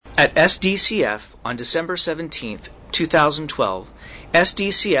At SDCF on December 17th, 2012,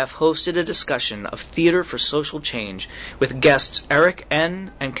 SDCF hosted a discussion of theater for social change with guests Eric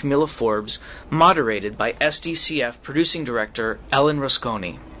N. and Camilla Forbes, moderated by SDCF producing director Ellen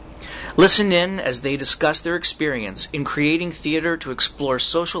Rusconi. Listen in as they discuss their experience in creating theater to explore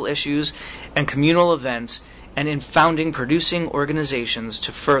social issues and communal events, and in founding producing organizations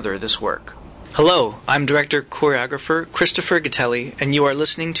to further this work. Hello, I'm director-choreographer Christopher Gatelli, and you are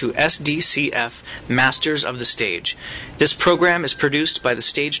listening to SDCF Masters of the Stage. This program is produced by the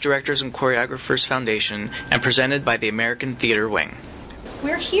Stage Directors and Choreographers Foundation and presented by the American Theater Wing.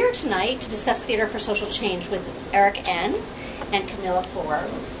 We're here tonight to discuss theater for social change with Eric N. and Camilla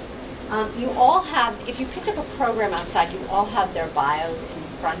Forbes. You all have, if you picked up a program outside, you all have their bios in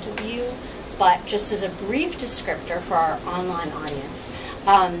front of you, but just as a brief descriptor for our online audience,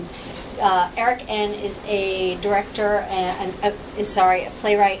 Eric N. is a director, a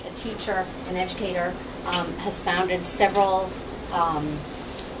playwright, a teacher, an educator, has founded several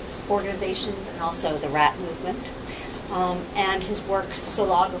organizations and also the RAT movement. And his work,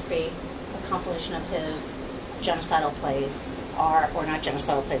 Solography, a compilation of his genocidal plays, or not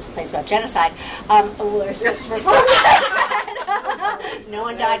genocidal plays, plays about genocide, was just performed. No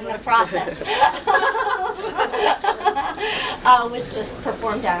one died in the process. Was just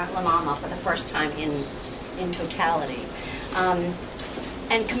performed down at La Mama for the first time in totality.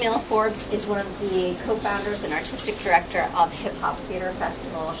 And Camilla Forbes is one of the co-founders and artistic director of Hip Hop Theater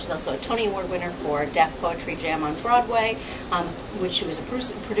Festival. She's also a Tony Award winner for Deaf Poetry Jam on Broadway, which she was a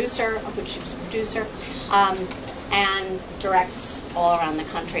producer, and directs all around the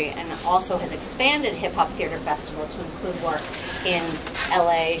country, and also has expanded Hip Hop Theater Festival to include work in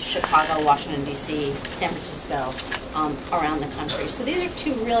LA, Chicago, Washington, D.C., San Francisco, around the country. So these are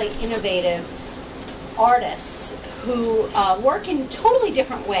two really innovative artists who work in totally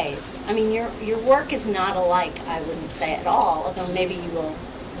different ways. I mean, your work is not alike, I wouldn't say at all, although maybe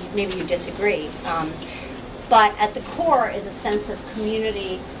you disagree. But at the core is a sense of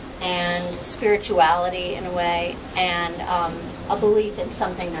community and spirituality in a way, and a belief in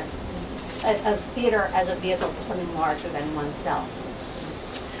something that's of theater as a vehicle for something larger than oneself.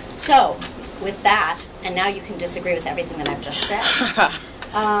 So, with that, and now you can disagree with everything that I've just said.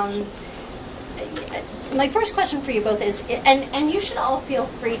 My first question for you both is, and you should all feel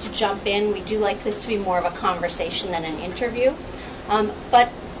free to jump in. We do like this to be more of a conversation than an interview. But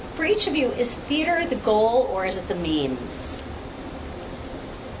for each of you, is theater the goal or is it the means?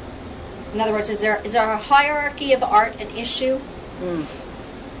 In other words, is there a hierarchy of art an issue?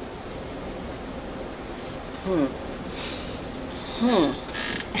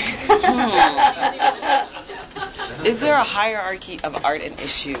 Is there a hierarchy of art an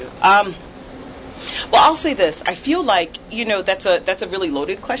issue? Well, I'll say this. I feel like, that's a really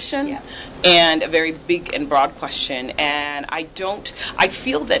loaded question, and a very big and broad question. And I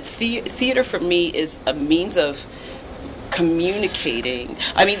feel that theater for me is a means of communicating.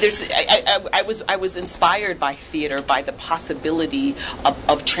 I mean, I was inspired by theater, by the possibility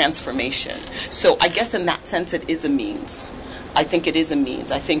of transformation. So I guess in that sense, it is a means. I think it is a means.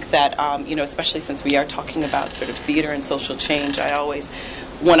 I think that, especially since we are talking about sort of theater and social change, I always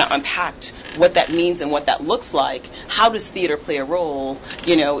want to unpack what that means and what that looks like. How does theater play a role?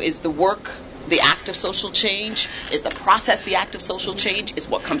 Is the work the act of social change? Is the process the act of social change? Is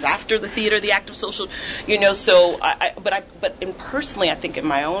what comes after the theater the act of social? So but personally, I think in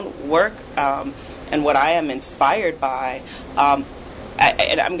my own work and what I am inspired by, and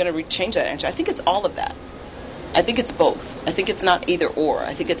I'm going to change that answer. I think it's all of that. I think it's both. I think it's not either or.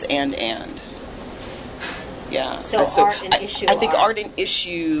 I think it's and. Yeah. So art and issue. I think art and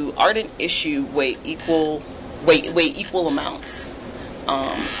issue weigh equal amounts.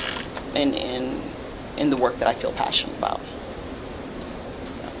 In the work that I feel passionate about.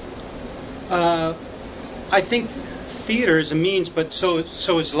 I think theater is a means, but so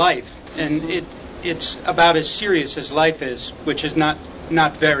is life, and it's about as serious as life is, which is not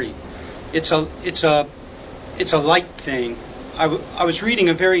very. It's a light thing. I was reading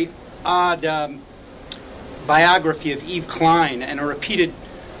a very odd biography of Yves Klein, and a repeated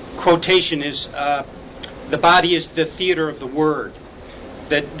quotation is, "The body is the theater of the word."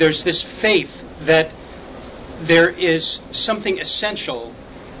 That there's this faith that there is something essential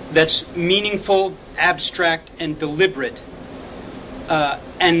that's meaningful, abstract, and deliberate,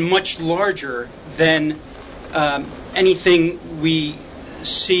 and much larger than anything we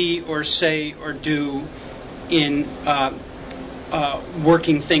see or say or do in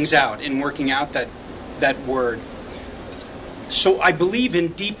working things out, in working out that word. So I believe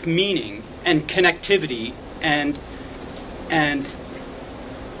in deep meaning and connectivity and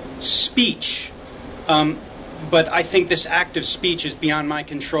speech, but I think this act of speech is beyond my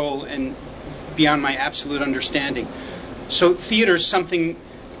control and beyond my absolute understanding. So theater is something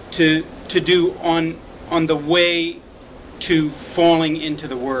to do on the way to falling into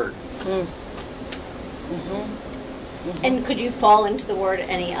the word. And could you fall into the word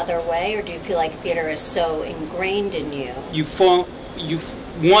any other way, or do you feel like theater is so ingrained in you?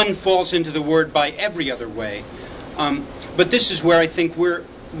 One falls into the word by every other way, but this is where I think we're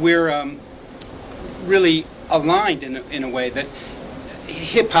really aligned in a way that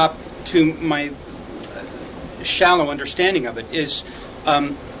hip hop, to my shallow understanding of it, is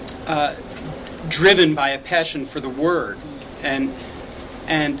driven by a passion for the word, and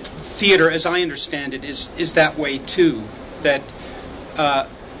theater, as I understand it, is that way too. That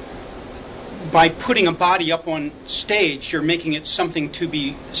by putting a body up on stage, you're making it something to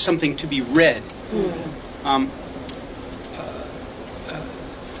be read.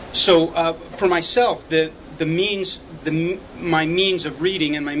 So for myself, my means of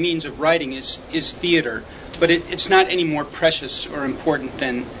reading and my means of writing is theater, but it's not any more precious or important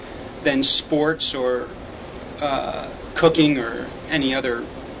than sports or cooking or any other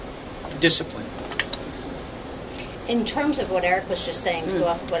discipline. In terms of what Eric was just saying, to go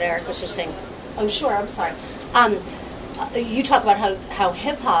off of what Eric was just saying. Oh, sure. I'm sorry. You talk about how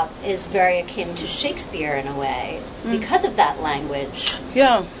hip hop is very akin to Shakespeare in a way because of that language.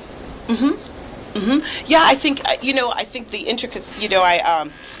 Yeah. Yeah, I think I think the intricacies.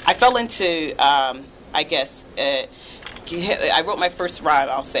 I fell into I guess. I wrote my first rhyme.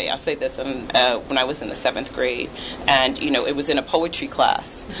 I'll say this when I was in the 7th grade, and it was in a poetry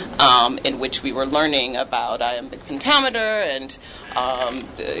class in which we were learning about iambic pentameter and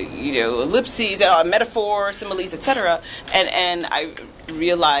ellipses, metaphors, similes, etc. And I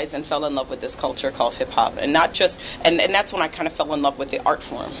realized and fell in love with this culture called hip hop, and not just and that's when I kind of fell in love with the art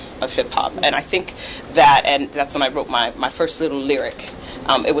form of hip hop, and I think that's when I wrote my first little lyric.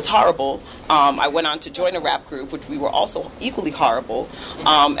 It was horrible. I went on to join a rap group, which we were also equally horrible,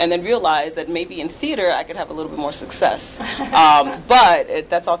 and then realized that maybe in theater I could have a little bit more success. But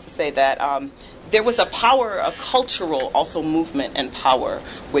that's all to say that there was a power, a cultural also movement and power,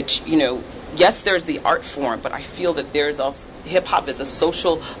 which, yes, there's the art form, but I feel that there's also hip-hop is a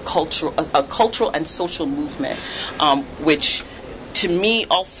cultural and social movement, which to me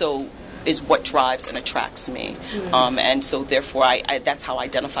also is what drives and attracts me. And so therefore I that's how I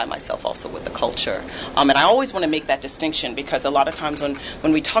identify myself also with the culture. And I always want to make that distinction, because a lot of times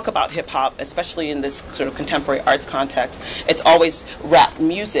when we talk about hip-hop, especially in this sort of contemporary arts context, it's always rap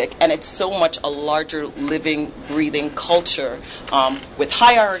music, and it's so much a larger living, breathing culture with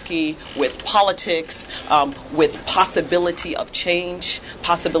hierarchy, with politics, with possibility of change,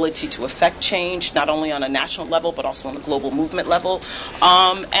 possibility to affect change, not only on a national level, but also on a global movement level.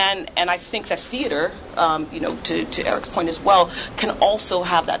 And I think that theater, to Eric's point as well, can also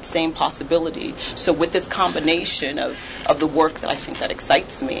have that same possibility. So with this combination of the work that I think that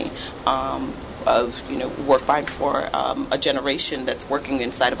excites me, of work by for a generation that's working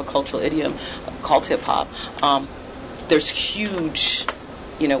inside of a cultural idiom called hip hop, there's huge,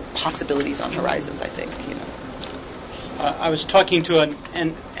 possibilities on horizons. I think. I was talking to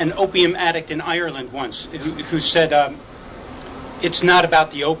an opium addict in Ireland once who said, "It's not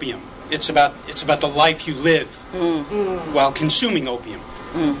about the opium. It's about the life you live while consuming opium."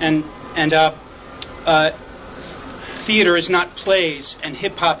 And theater is not plays, and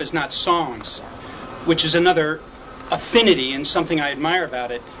hip hop is not songs, which is another affinity and something I admire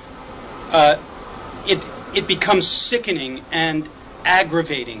about it. It becomes sickening and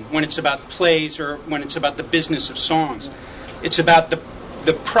aggravating when it's about plays or when it's about the business of songs. It's about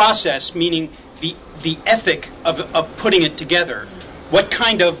the process, meaning the ethic of putting it together. What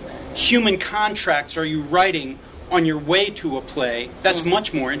kind of human contracts are you writing on your way to a play? That's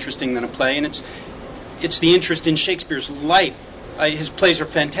much more interesting than a play, and it's the interest in Shakespeare's life. His plays are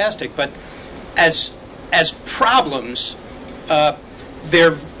fantastic, but as problems,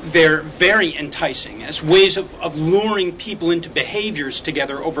 they're very enticing as ways of luring people into behaviors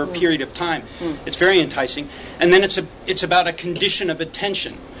together over a period of time. It's very enticing, and then it's about a condition of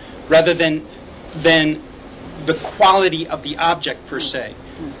attention rather than the quality of the object per se.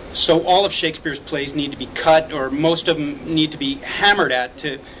 So all of Shakespeare's plays need to be cut, or most of them need to be hammered at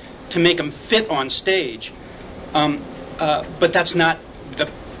to make them fit on stage. But that's not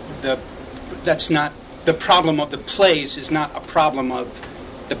the problem of the plays. Is not a problem of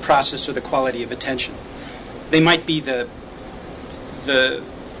the process or the quality of attention. They might be the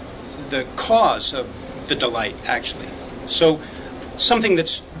cause of the delight, actually. So something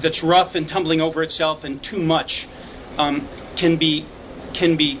that's rough and tumbling over itself and too much can be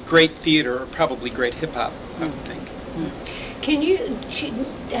can be great theater or probably great hip hop, I would think.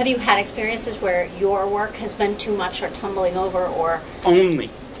 Have you had experiences where your work has been too much or tumbling over or? Only.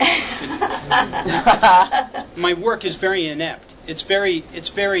 My work is very inept. It's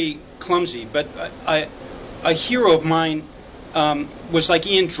very clumsy. But a hero of mine was like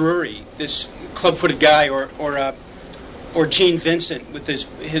Ian Drury, this club-footed guy, or Gene Vincent with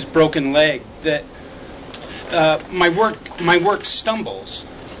his broken leg. That my work stumbles,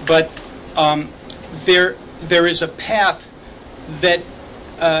 but there is a path that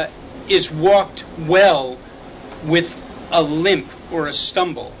is walked well with a limp or a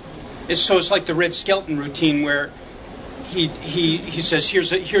stumble. It's like the Red Skelton routine where he says,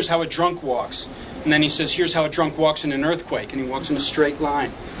 here's how a drunk walks, and then he says, here's how a drunk walks in an earthquake, and he walks in a straight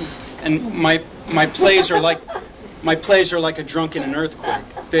line. And my plays are like a drunk in an earthquake.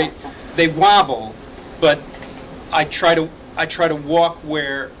 They wobble, but I try to walk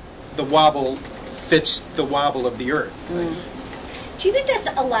where the wobble fits the wobble of the earth. Do you think that's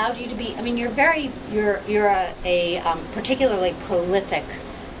allowed you to be? I mean, you're a particularly prolific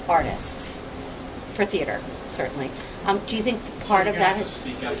artist for theater, certainly. Do you think part of that is?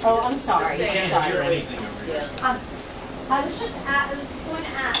 Oh, I'm sorry. I'm sorry. I was going to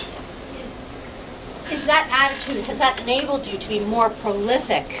ask: is that attitude, has that enabled you to be more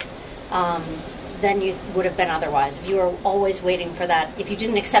prolific than you would have been otherwise if you were always waiting for that? If you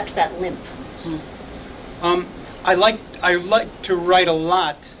didn't accept that limp. I like to write a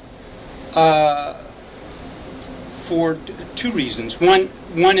lot for two reasons. One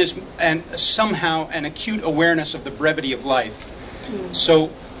is somehow an acute awareness of the brevity of life. So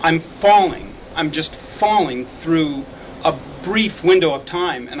I'm just falling through a brief window of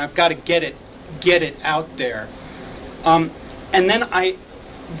time, and I've got to get it out there. And then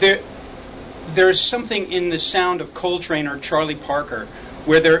there's something in the sound of Coltrane or Charlie Parker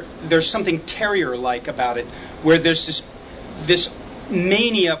where there's something terrier-like about it, where there's this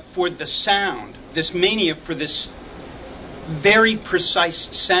mania for the sound, this mania for this very precise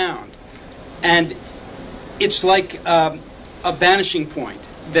sound. And it's like a vanishing point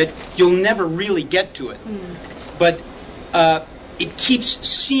that you'll never really get to it. But it keeps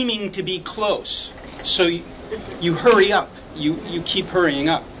seeming to be close. So you hurry up. You keep hurrying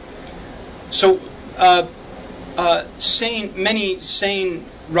up. So many sane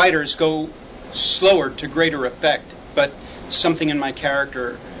writers go slower to greater effect, but something in my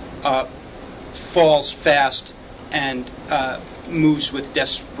character falls fast and moves with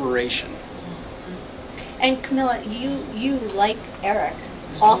desperation. And Camilla, you like Eric,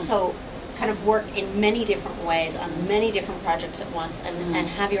 also kind of work in many different ways on many different projects at once, and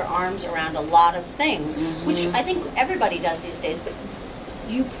have your arms around a lot of things, which I think everybody does these days, but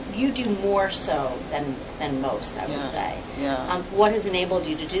you do more so than most, I would say. Yeah. What has enabled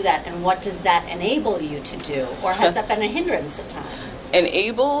you to do that, and what does that enable you to do? Or has that been a hindrance at times?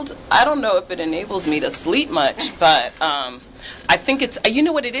 Enabled? I don't know if it enables me to sleep much, but I think it's, you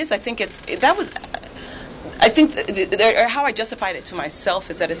know what it is? I think how I justified it to myself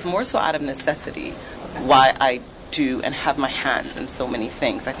is that it's more so out of necessity why I do and have my hands in so many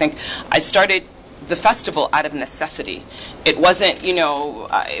things. I think I started the festival out of necessity. It wasn't,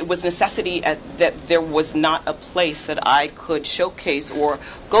 it was necessity that there was not a place that I could showcase or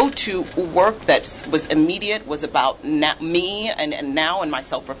go to work that was immediate, was about me and now and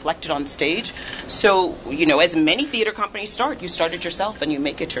myself reflected on stage. So, as many theater companies you start it yourself and you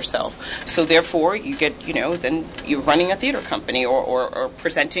make it yourself. So therefore you get, then you're running a theater company or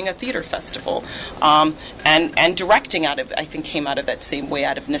presenting a theater festival. And directing I think came out of that same way,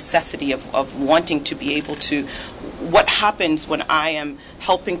 out of necessity of wanting to be able to, what happens when I am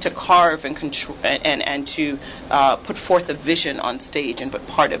helping to carve and control and to put forth a vision on stage and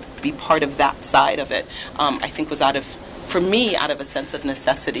be part of that side of it. I think was out of a sense of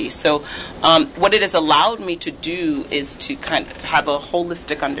necessity. So what it has allowed me to do is to kind of have a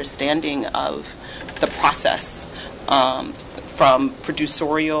holistic understanding of the process, from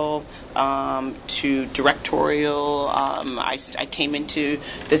producerial to directorial. I came into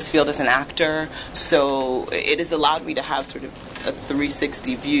this field as an actor, so it has allowed me to have sort of a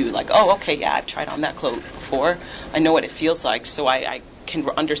 360 view, like, oh, okay, yeah, I've tried on that clothes before. I know what it feels like, so I can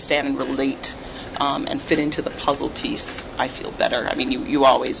understand and relate and fit into the puzzle piece, I feel better. I mean, you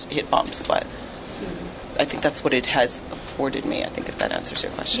always hit bumps, but I think that's what it has afforded me, I think, if that answers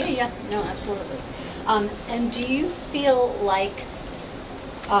your question. Yeah, no, absolutely. And do you feel like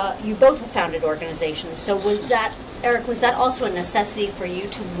you both have founded organizations, so Eric, was that also a necessity for you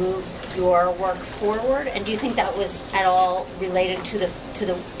to move your work forward? And do you think that was at all related to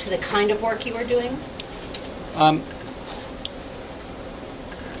the kind of work you were doing?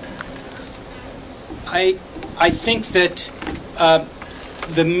 I think that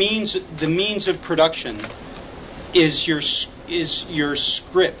the means of production is your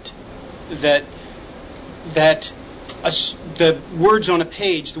script, that the words on a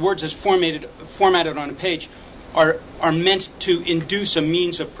page, the words as formatted on a page, are meant to induce a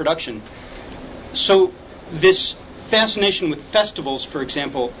means of production. So this fascination with festivals, for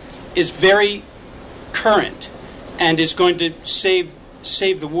example, is very current and is going to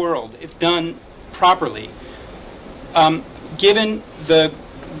save the world if done properly. Given the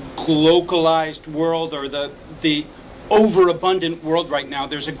localized world, or the overabundant world right now,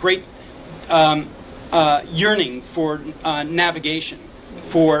 there's a great yearning for navigation,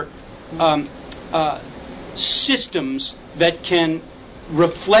 for systems that can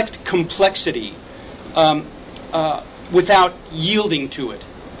reflect complexity without yielding to it.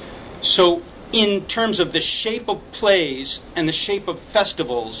 So in terms of the shape of plays and the shape of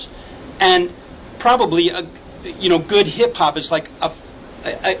festivals, and probably good hip-hop is like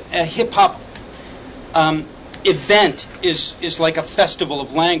a hip-hop event is like a festival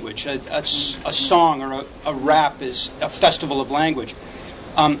of language. A song or a rap is a festival of language.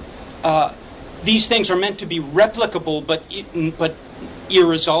 These things are meant to be replicable, but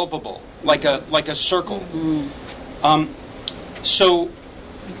irresolvable, like a circle. So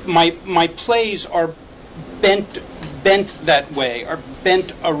my plays are bent that way, are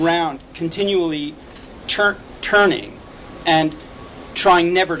bent around, continually turning and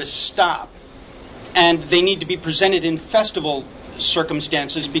trying never to stop. And they need to be presented in festival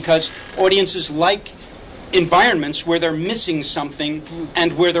circumstances because audiences like environments where they're missing something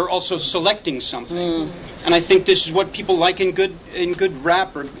and where they're also selecting something. And I think this is what people like in good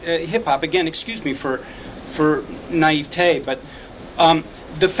rap or hip hop. Again, excuse me for naivete, but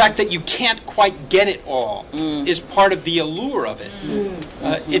the fact that you can't quite get it all is part of the allure of it.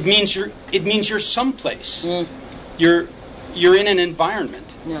 It means you're someplace. You're in an environment.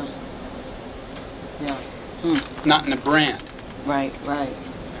 Yeah. Not in a brand. Right.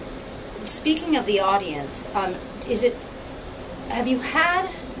 Speaking of the audience, have you had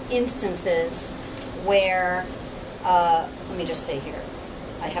instances where, let me just say here,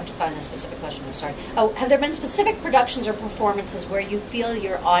 I have to find a specific question, I'm sorry. Have there been specific productions or performances where you feel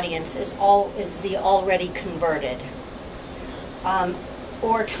your audience is the already converted?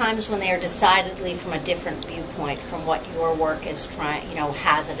 Or times when they are decidedly from a different viewpoint from what your work is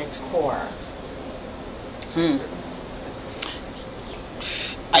has at its core?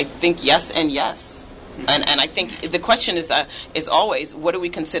 I think yes and yes. And I think the question is always, what do we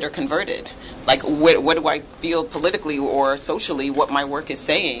consider converted? Like, what do I feel politically or socially what my work is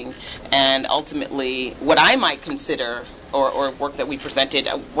saying? And ultimately, what I might consider, or work that we presented,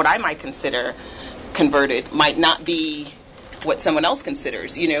 what I might consider converted might not be what someone else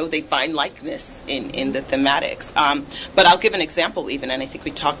considers. They find likeness in the thematics. But I'll give an example even, and I think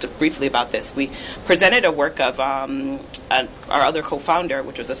we talked briefly about this. We presented a work of our other co-founder,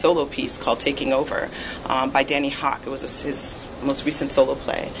 which was a solo piece called Taking Over by Danny Hawk. It was his most recent solo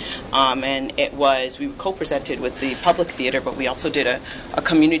play. And we co-presented with the Public Theater, but we also did a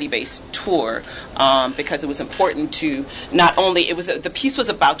community-based tour because it was important to not only, the piece was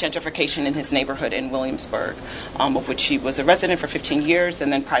about gentrification in his neighborhood in Williamsburg, of which he was a resident for 15 years,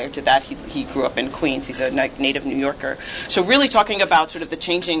 and then prior to that he grew up in Queens. He's a native New Yorker. So really talking about sort of the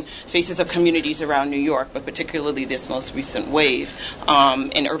changing faces of communities around New York, but particularly this most recent wave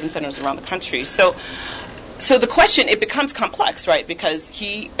in urban centers around the country. So the question, it becomes complex, right? Because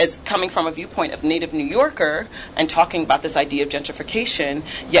he is coming from a viewpoint of native New Yorker and talking about this idea of gentrification,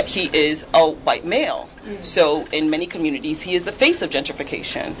 yet he is a white male. So in many communities, he is the face of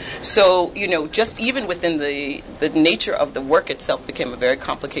gentrification. So, just even within the nature of the work itself became a very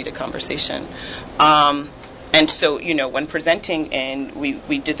complicated conversation. And so, when presenting, and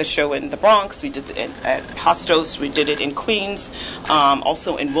we did the show in the Bronx, we did it at Hostos, we did it in Queens,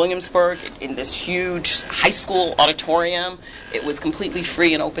 also in Williamsburg, in this huge high school auditorium. It was completely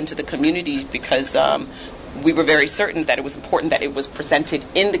free and open to the community because we were very certain that it was important that it was presented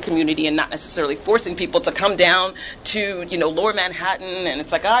in the community and not necessarily forcing people to come down to, Lower Manhattan. And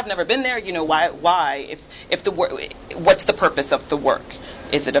it's like, I've never been there. Why? If the work, what's the purpose of the work?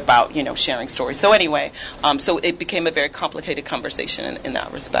 Is it about, sharing stories? So anyway, so it became a very complicated conversation in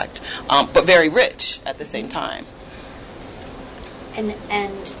that respect, but very rich at the same time. And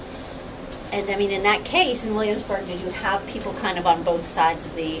I mean, in that case, in Williamsburg, did you have people kind of on both sides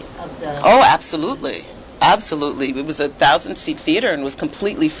of the? Oh, absolutely. It was a 1,000-seat theater and was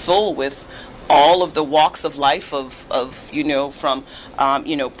completely full with all of the walks of life of from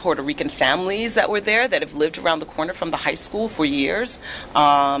Puerto Rican families that were there that have lived around the corner from the high school for years.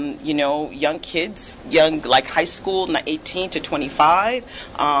 Young kids, like high school, 18 to 25.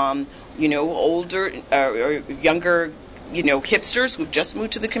 Older or younger, hipsters who've just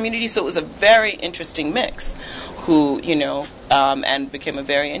moved to the community. So it was a very interesting mix and became a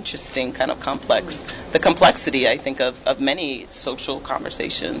very interesting kind of complex. The complexity, I think, of many social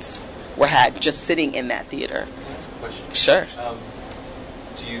conversations were had just sitting in that theater. Can I ask a question? Sure.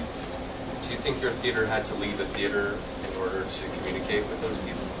 Do you think your theater had to leave the theater in order to communicate with those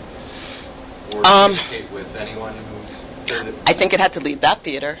people? Or communicate with anyone who did it? I think it had to leave that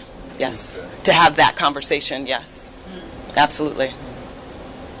theater, yes. Okay. To have that conversation, yes. Absolutely.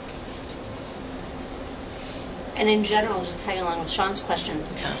 And in general, just tagging along with Sean's question,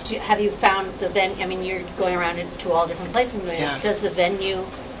 have you found the venue? I mean, you're going around to all different places and doing this.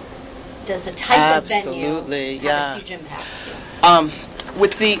 Does the type of venue have a huge impact?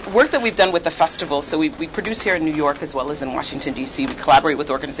 With the work that we've done with the festival, so we produce here in New York as well as in Washington, D.C. We collaborate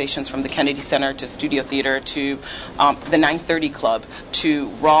with organizations from the Kennedy Center to Studio Theater to the 930 Club to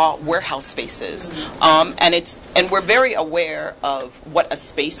Raw warehouse spaces. And we're very aware of what a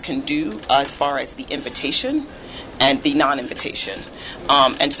space can do as far as the invitation and the non-invitation.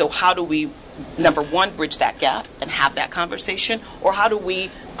 And so how do we, number one, bridge that gap and have that conversation, or how do we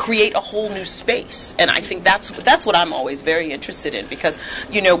create a whole new space? And I think that's what I'm always very interested in, because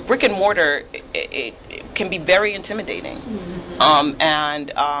brick and mortar it can be very intimidating,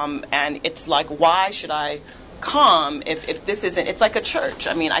 and it's like, why should I come if this isn't? It's like a church.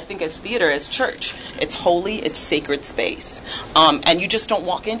 I mean, I think as theater, as church, it's holy, it's sacred space, and you just don't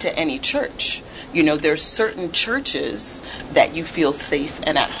walk into any church. There's certain churches that you feel safe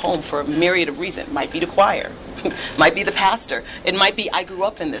and at home for a myriad of reasons. It might be the choir. Might be the pastor. It might be, I grew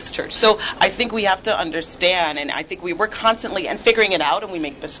up in this church. So I think we have to understand, and I think we work constantly and figuring it out, and we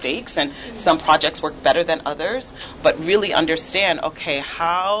make mistakes, and some projects work better than others, but really understand, okay,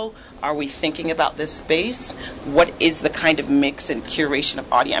 how are we thinking about this space? What is the kind of mix and curation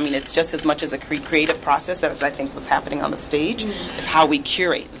of audience? I mean, it's just as much as a creative process as I think what's happening on the stage is how we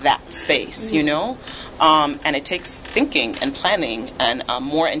curate that space, and it takes thinking and planning and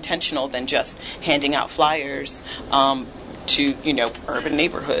more intentional than just handing out flyers to urban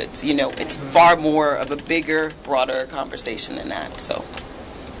neighborhoods. It's far more of a bigger, broader conversation than that. So,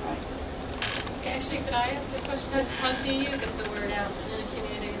 actually, could I ask a question? How do you get the word out in a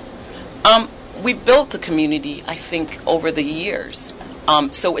community? We built a community, I think, over the years.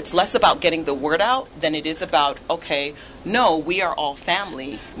 So it's less about getting the word out than it is about, okay, no, we are all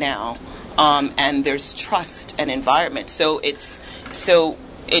family now, and there's trust and environment.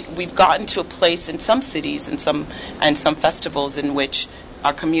 We've gotten to a place in some cities and some festivals in which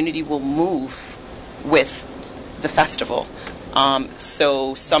our community will move with the festival.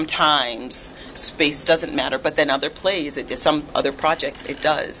 So sometimes space doesn't matter, but then other plays, some other projects, it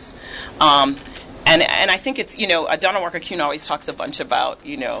does. And I think it's, Donna Walker Kuhn always talks a bunch about,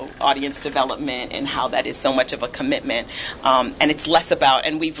 audience development and how that is so much of a commitment. And it's less about,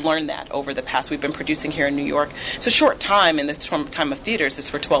 and we've learned that over the past, we've been producing here in New York. It's a short time in the time of theaters, it's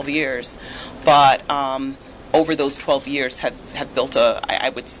for 12 years. But over those 12 years have built I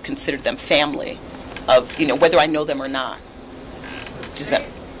would consider them family of, whether I know them or not.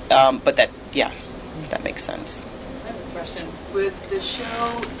 That makes sense. I have a question. With the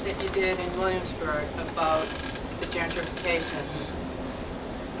show that you did in Williamsburg about the gentrification,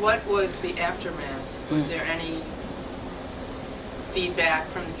 what was the aftermath? Was there any feedback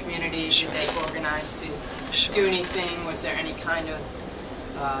from the community? Sure. Did they organize to do anything? Was there any kind of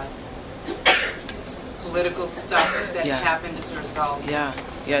political stuff that happened as a result? Yeah,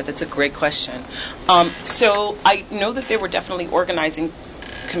 that's a great question. So I know that they were definitely organizers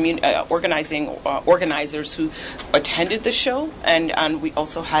who attended the show, and we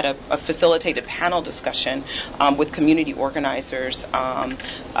also had a facilitated panel discussion with community organizers,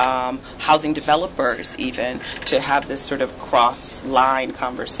 housing developers, even, to have this sort of cross-line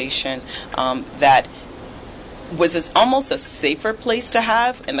conversation that was almost a safer place to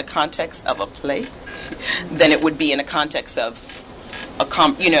have in the context of a play than it would be in a context of a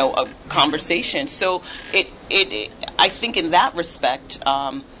conversation. So I think in that respect,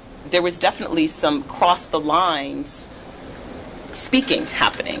 there was definitely some cross the lines speaking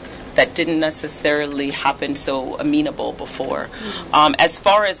happening that didn't necessarily happen so amenable before. As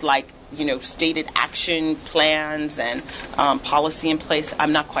far as like stated action plans and policy in place.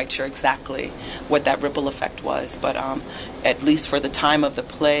 I'm not quite sure exactly what that ripple effect was, but at least for the time of the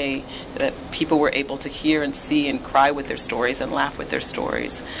play, that people were able to hear and see and cry with their stories and laugh with their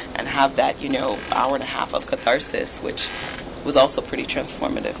stories and have that, hour and a half of catharsis, which was also pretty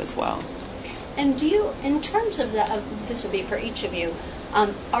transformative as well. And do you, in terms of this would be for each of you,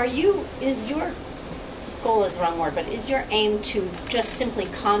 is your goal is the wrong word, but is your aim to just simply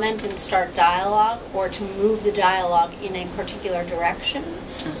comment and start dialogue, or to move the dialogue in a particular direction,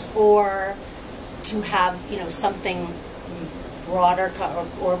 or to have something broader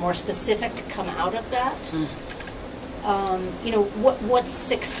or more specific to come out of that? What's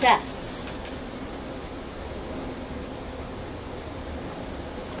success?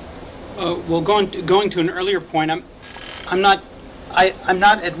 Well, going to an earlier point, I'm not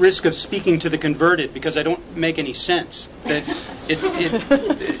at risk of speaking to the converted because I don't make any sense. That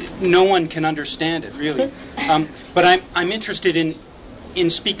no one can understand it really. But I'm interested in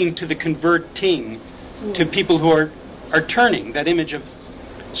speaking to the converting, to people who are turning. That image of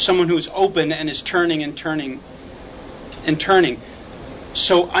someone who's open and is turning and turning and turning.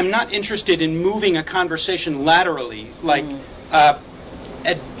 So I'm not interested in moving a conversation laterally, like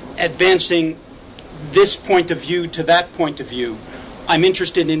advancing this point of view to that point of view. I'm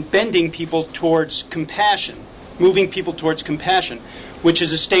interested in bending people towards compassion, moving people towards compassion, which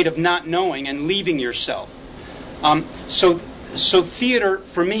is a state of not knowing and leaving yourself. So theater,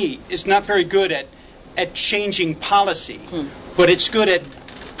 for me, is not very good at changing policy, but it's good at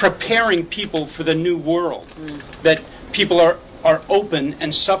preparing people for the new world, that people are open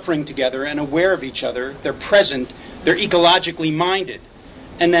and suffering together and aware of each other, they're present, they're ecologically minded.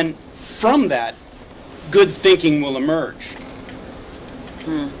 And then from that, good thinking will emerge.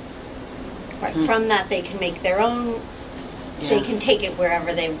 Right. From that, they can make their own. Yeah. They can take it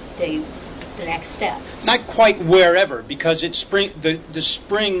wherever the next step. Not quite wherever, because it's spring. The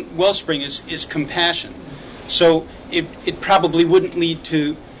wellspring is compassion. So it probably wouldn't lead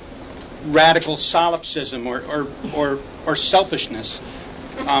to radical solipsism or selfishness,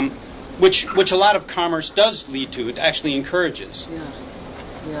 which a lot of commerce does lead to. It actually encourages.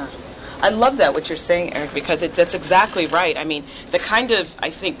 Yeah. I love that, what you're saying, Eric, because that's exactly right. I mean, the kind of, I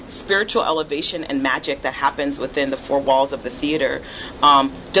think, spiritual elevation and magic that happens within the four walls of the theater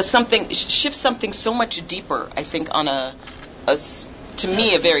shifts something so much deeper, I think, on to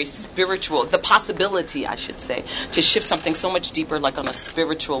me, a very spiritual, the possibility, I should say, to shift something so much deeper, like on a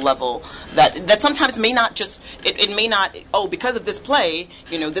spiritual level, that sometimes may not just, it may not, because of this play,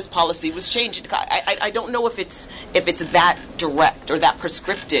 this policy was changed. I don't know if it's that direct or that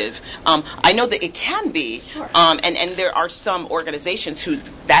prescriptive. I know that it can be, sure. And there are some organizations who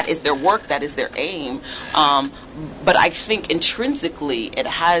that is their work, that is their aim. But I think intrinsically it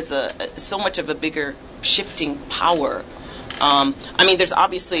has so much of a bigger shifting power. There's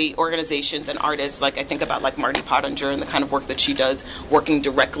obviously organizations and artists, like I think about like Marty Pottinger and the kind of work that she does, working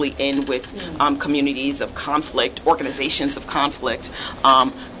directly in with communities of conflict, organizations of conflict,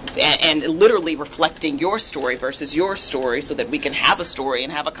 and literally reflecting your story versus your story, so that we can have a story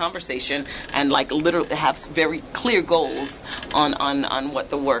and have a conversation and like literally have very clear goals on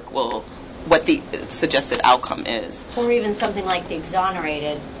what the work will, what the suggested outcome is. Or even something like The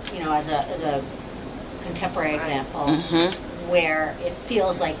Exonerated, as a contemporary example, where it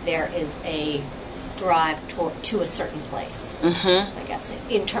feels like there is a drive to a certain place, I guess,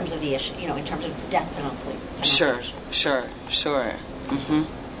 in terms of the issue, in terms of the death penalty. Sure.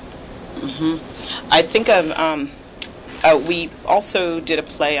 I think of, we also did a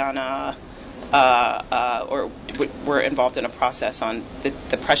play on or we're involved in a process on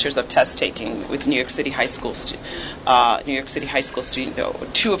the pressures of test taking with New York City high school students,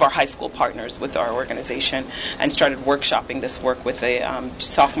 two of our high school partners with our organization, and started workshopping this work with the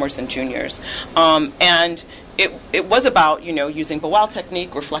sophomores and juniors. And it was about, using Boal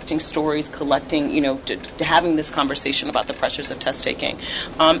technique, reflecting stories, collecting, to having this conversation about the pressures of test taking.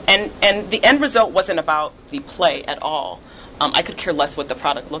 And the end result wasn't about the play at all. I could care less what the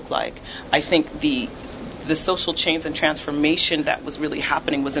product looked like. I think the social change and transformation that was really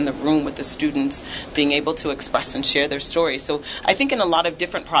happening was in the room with the students being able to express and share their stories. So I think in a lot of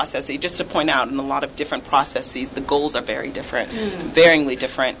different processes, just to point out, in a lot of different processes, the goals are very different, varyingly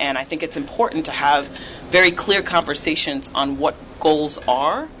different. And I think it's important to have very clear conversations on what goals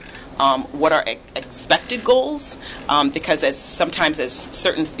are, what are expected goals, because sometimes as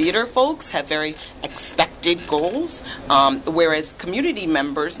certain theater folks have very expected goals, whereas community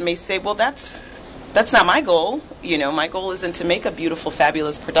members may say, well, that's not my goal. My goal isn't to make a beautiful,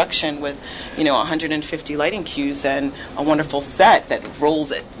 fabulous production with, 150 lighting cues and a wonderful set that rolls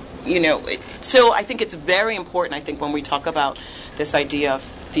it So I think it's very important, I think, when we talk about this idea of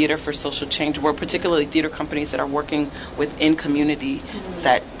theater for social change, we're particularly theater companies that are working within community,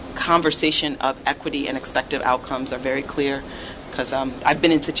 that conversation of equity and expected outcomes are very clear. Because I've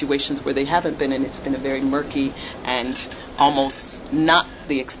been in situations where they haven't been, and it's been a very murky and almost not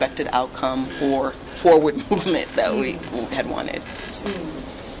the expected outcome or forward movement that we had wanted. So.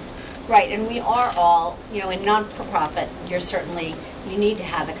 Right, and we are all, in non-for-profit, you need to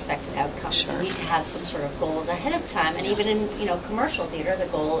have expected outcomes. Sure. You need to have some sort of goals ahead of time. And even in, commercial theater, the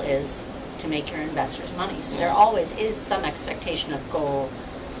goal is to make your investors money. So there always is some expectation of goal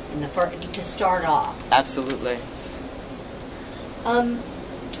in to start off. Absolutely.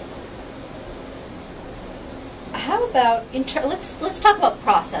 How about let's talk about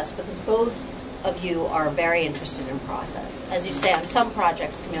process, because both of you are very interested in process. As you say, on some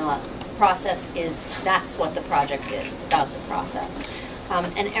projects, Camilla, that's what the project is. It's about the process.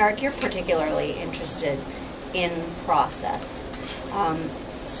 And Eric, you're particularly interested in process.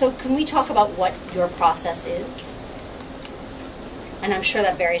 So can we talk about what your process is? And I'm sure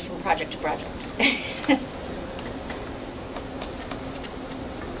that varies from project to project.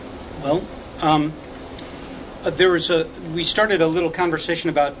 Well, we started a little conversation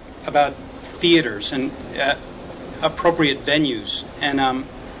about theaters and appropriate venues, and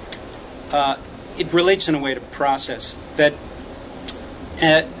it relates in a way to process. That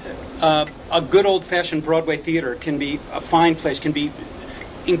a good old-fashioned Broadway theater can be a fine place, can be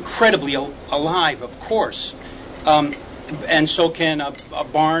incredibly alive, of course, and so can a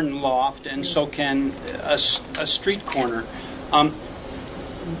barn loft, and so can a street corner.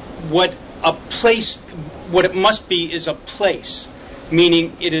 What it must be is a place,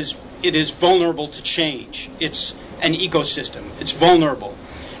 meaning it is vulnerable to change. It's an ecosystem. It's vulnerable.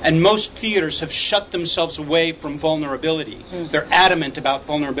 And most theaters have shut themselves away from vulnerability. They're adamant about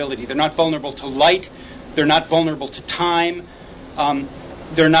vulnerability. They're not vulnerable to light. They're not vulnerable to time.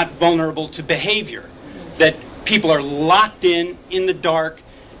 They're not vulnerable to behavior. That people are locked in the dark,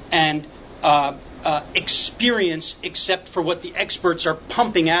 and experience, except for what the experts are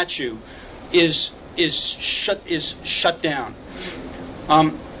pumping at you, is shut down.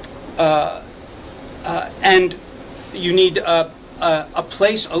 And you need a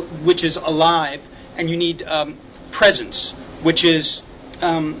place which is alive, and you need presence, which is,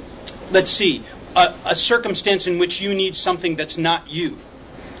 a circumstance in which you need something that's not you.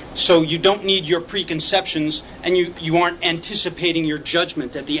 So you don't need your preconceptions, and you aren't anticipating your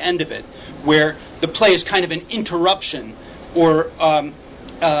judgment at the end of it, where the play is kind of an interruption, or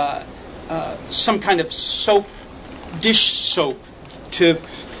some kind of dish soap to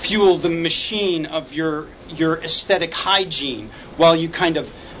fuel the machine of your aesthetic hygiene, while you kind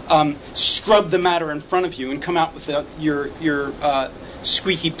of scrub the matter in front of you and come out with your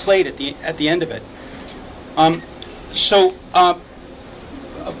squeaky plate at the end of it.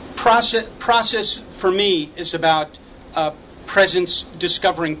 Process for me is about presence,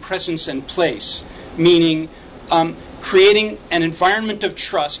 discovering presence and place, meaning creating an environment of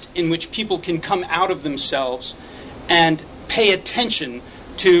trust in which people can come out of themselves and pay attention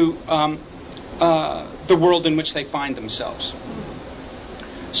to the world in which they find themselves.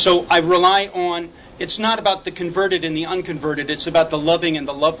 So I rely on, it's not about the converted and the unconverted, it's about the loving and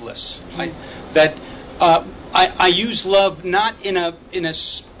the loveless. I use love not in a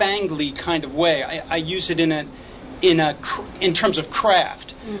spangly kind of way. I use it in terms of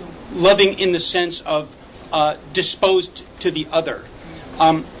craft, loving in the sense of disposed to the other.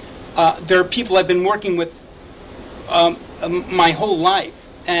 There are people I've been working with my whole life,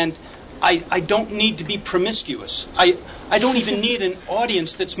 and I don't need to be promiscuous. I don't even need an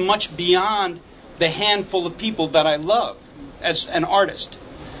audience that's much beyond the handful of people that I love as an artist.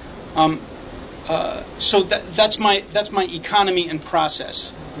 So that's my economy and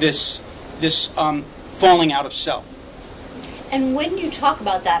process. This falling out of self. And when you talk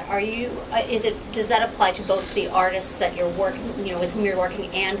about that, does that apply to both the artists that you're working, with whom you're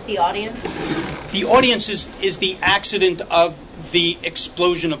working, and the audience? The audience is the accident of the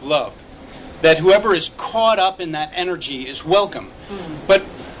explosion of love. That whoever is caught up in that energy is welcome. But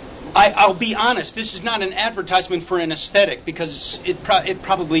I'll be honest, this is not an advertisement for an aesthetic, because it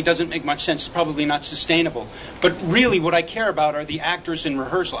probably doesn't make much sense. It's probably not sustainable. But really what I care about are the actors in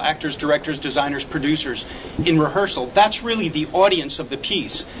rehearsal, actors, directors, designers, producers in rehearsal. That's really the audience of the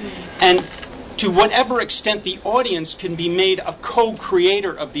piece. And to whatever extent the audience can be made a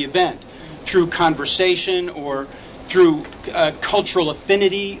co-creator of the event through conversation or through cultural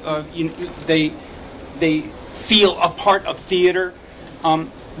affinity, they feel a part of theater,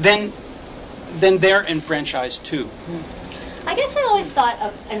 then they're enfranchised too. I guess I always thought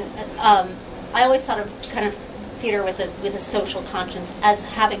of kind of theater with a social conscience as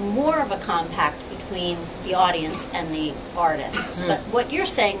having more of a compact between the audience and the artists. But what you're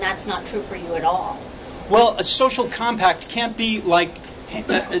saying, that's not true for you at all. Well, a social compact can't be like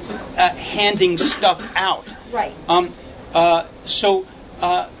handing stuff out. Right.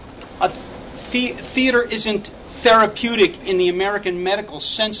 Theater isn't therapeutic in the American medical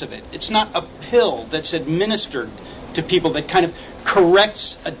sense of it. It's not a pill that's administered to people that kind of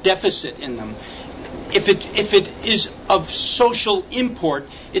corrects a deficit in them. If it is of social import,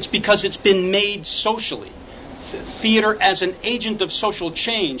 it's because it's been made socially. Theater as an agent of social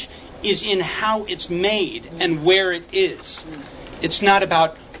change is in how it's made and where it is. It's not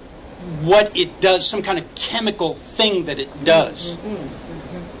about what it does, some kind of chemical thing that it does.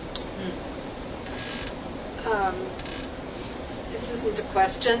 This isn't a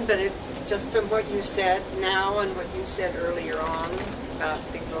question, but just from what you said now and what you said earlier on about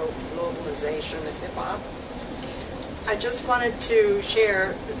the globalization of hip-hop, I just wanted to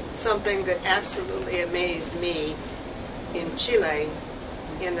share something that absolutely amazed me in Chile,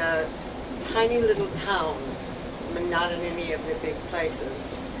 in a tiny little town, but not in any of the big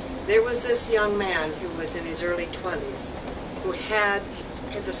places. There was this young man who was in his early 20s who had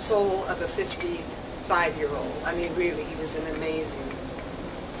the soul of a 55-year-old. I mean, really, he was an amazing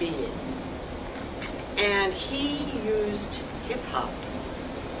being. And he used hip-hop.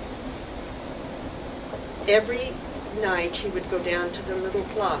 Every night he would go down to the little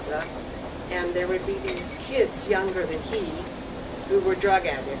plaza, and there would be these kids younger than he who were drug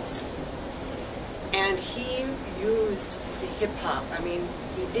addicts. And he used the hip-hop. I mean,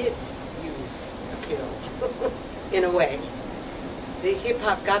 he did use a pill, in a way. The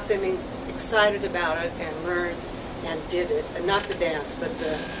hip-hop got them excited about it and learned and did it. And not the dance, but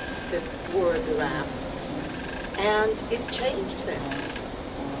the word, the rap. And it changed them.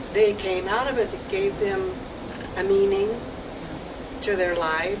 They came out of it. It gave them a meaning to their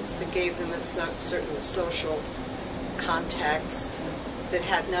lives. That gave them a certain social context that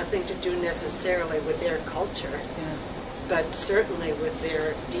had nothing to do necessarily with their culture, but certainly with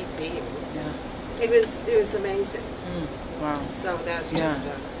their deep being. It was amazing. Wow. So that's just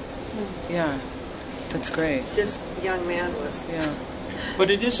that's great. This young man was.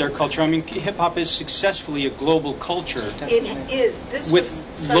 But it is their culture. I mean, hip-hop is successfully a global culture. It is. This with was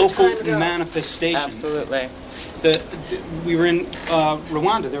some local time ago. manifestation. Absolutely. We were in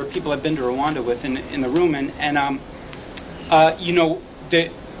Rwanda. There were people I've been to Rwanda with in the room, and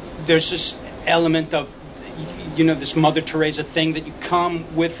there's this element of, this Mother Teresa thing that you come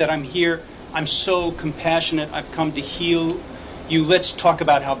with, that I'm here, I'm so compassionate, I've come to heal you, let's talk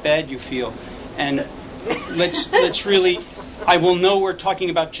about how bad you feel. And let's really, I will know we're talking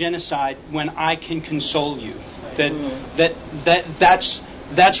about genocide when I can console you.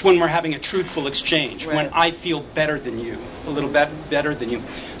 That's when we're having a truthful exchange, right. when I feel better than you, a little better than you.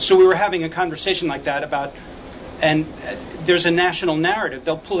 So we were having a conversation like that about, and there's a national narrative.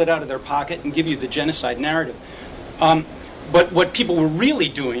 They'll pull it out of their pocket and give you the genocide narrative. But what people were really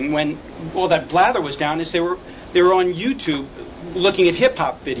doing when all that blather was down is they were on YouTube looking at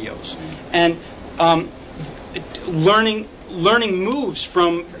hip-hop videos and learning moves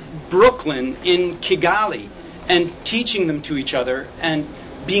from Brooklyn in Kigali and teaching them to each other and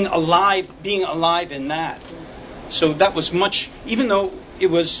being alive in that. So that was much, even though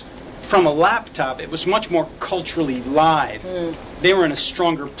it was from a laptop, it was much more culturally live. They were in a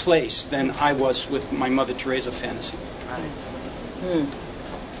stronger place than I was with my Mother Teresa fantasy.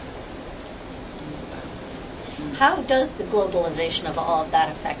 How does the globalization of all of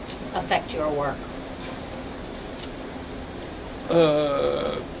that affect your work?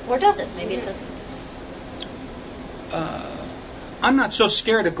 Or does it? Maybe it doesn't. I'm not so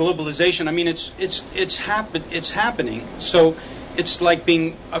scared of globalization. I mean, it's happening. So it's like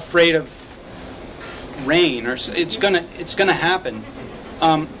being afraid of rain, or it's gonna happen.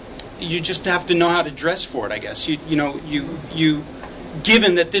 You just have to know how to dress for it, I guess. You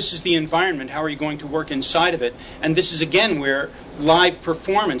given that this is the environment, how are you going to work inside of it? And this is again where live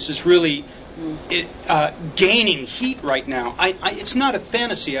performance is really gaining heat right now. It's not a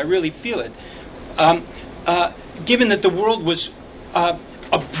fantasy. I really feel it. Given that the world was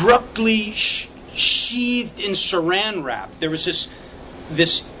abruptly sheathed in saran wrap, there was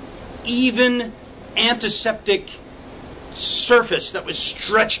this even antiseptic surface that was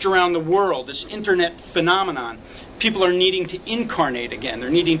stretched around the world, this internet phenomenon. People are needing to incarnate again.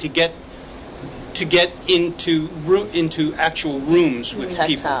 They're needing to get into actual rooms with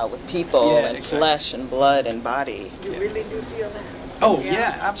tactile, with people and exactly. flesh and blood and body. You really do feel that? Oh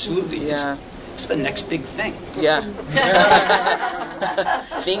yeah, absolutely. Yeah. it's the next big thing. Yeah.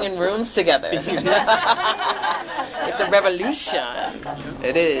 Being in rooms together. It's a revolution.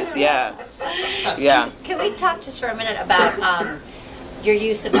 It is, yeah. Yeah. Can we talk just for a minute about your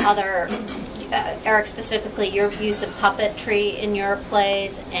use of other, Eric specifically, your use of puppetry in your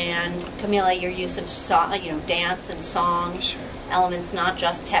plays, and Camila, your use of dance and song elements, not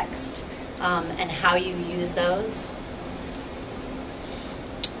just text, and how you use those?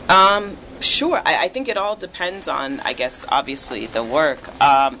 Sure. I think it all depends on, I guess, obviously the work.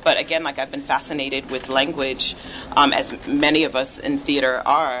 But again, like I've been fascinated with language, as many of us in theater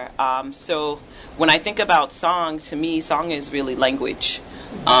are. So when I think about song, to me, song is really language.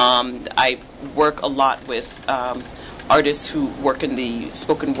 I work a lot with artists who work in the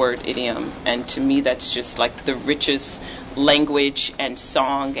spoken word idiom, and to me, that's just like the richest language and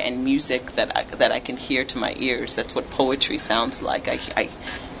song and music that I can hear to my ears. That's what poetry sounds like. I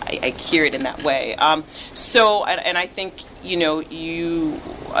hear it in that way. So I think,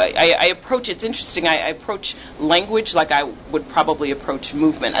 I approach, it's interesting, I approach language like I would probably approach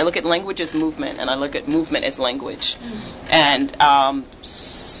movement. I look at language as movement, and I look at movement as language. And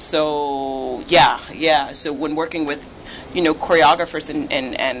so when working with, choreographers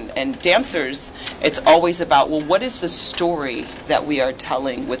and dancers, it's always about, well, what is the story that we are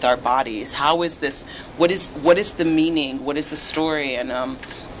telling with our bodies? How is this, what is the meaning? What is the story? And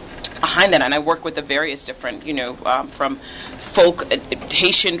behind that, and I work with the various different, from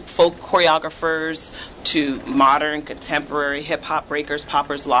Haitian folk choreographers to modern, contemporary hip-hop breakers,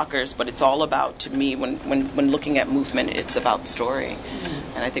 poppers, lockers, but it's all about, to me, when looking at movement, it's about story.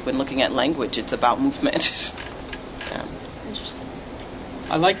 Mm-hmm. And I think when looking at language, it's about movement. Yeah. Interesting.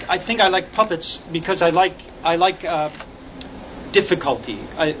 I think I like puppets because I like difficulty.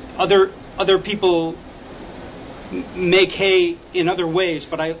 Other people make hay in other ways,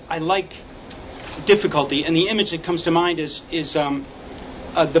 but I like difficulty. And the image that comes to mind is the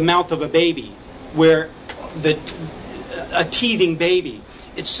mouth of a baby, where a teething baby.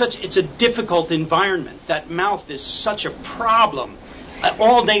 It's a difficult environment. That mouth is such a problem.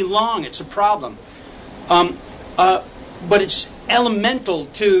 All day long, it's a problem. But it's elemental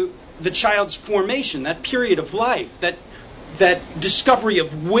to the child's formation, that period of life, that discovery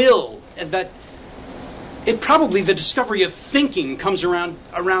of will, and that probably the discovery of thinking comes around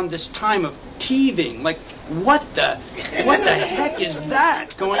this time of teething. Like, what the heck is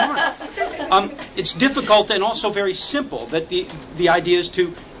that going on? It's difficult and also very simple. That the idea is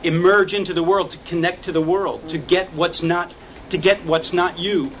to emerge into the world, to connect to the world, to get what's not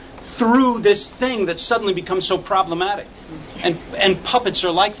you through this thing that suddenly becomes so problematic. And puppets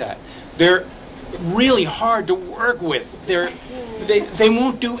are like that. They're really hard to work with. They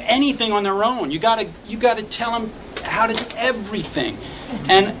won't do anything on their own. You got to tell them how to do everything,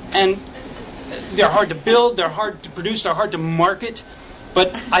 and they're hard to build. They're hard to produce. They're hard to market.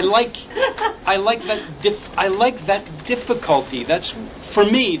 But I like that difficulty. That's, for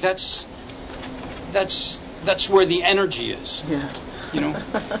me. That's where the energy is. Yeah.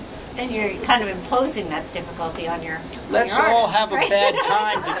 And you're kind of imposing that difficulty on your Let's your all artists, have right? a bad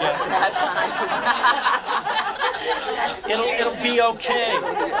time together. It'll be okay.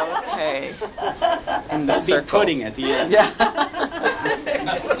 Okay. And There'll be pudding at the end. Yeah. Can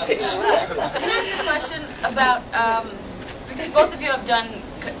I ask a question about, because both of you have done,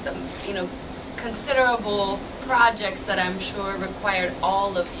 considerable projects that I'm sure required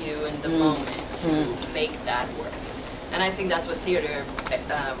all of you in the moment to make that work. And I think that's what theater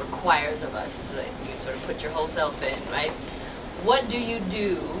requires of us, is that you sort of put your whole self in, right? What do you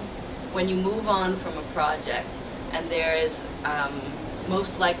do when you move on from a project and there is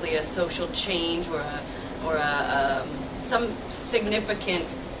most likely a social change or some significant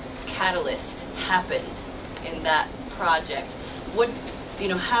catalyst happened in that project?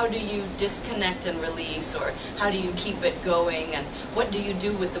 How do you disconnect and release, or how do you keep it going, and what do you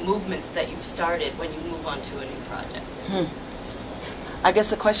do with the movements that you've started when you move on to a new project? I guess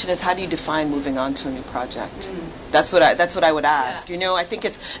the question is, how do you define moving on to a new project? That's what I would ask. Yeah. I think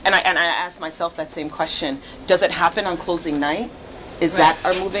it's, and I ask myself that same question. Does it happen on closing night? Is that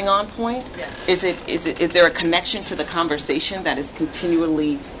our moving on point? Yeah. Is there a connection to the conversation that is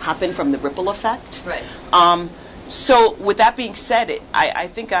continually happened from the ripple effect? Right. So with that being said, I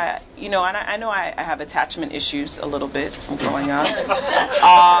think I know I have attachment issues a little bit from growing up.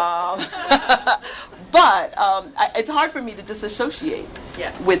 But it's hard for me to disassociate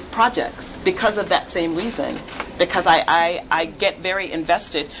with projects because of that same reason. Because I get very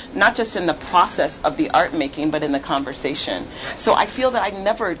invested, not just in the process of the art making, but in the conversation. So I feel that I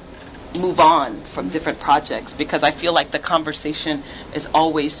never move on from different projects because I feel like the conversation is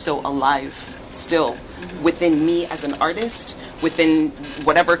always so alive still within me as an artist, within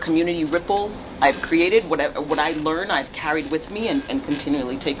whatever community ripple I've created, what I learn I've carried with me and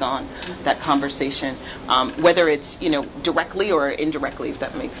continually take on that conversation, whether it's, directly or indirectly, if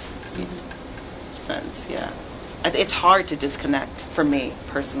that makes sense. Yeah, it's hard to disconnect for me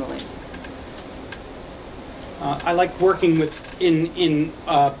personally. I like working in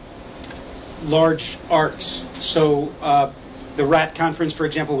large arcs. So the RAT conference, for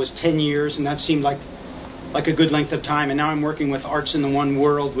example, was 10 years, and that seemed like a good length of time. And now I'm working with Arts in the One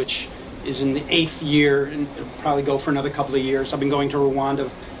World, which is in the 8th year, and it'll probably go for another couple of years. I've been going to Rwanda,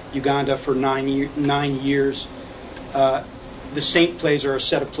 Uganda for 9 years. The Saint plays are a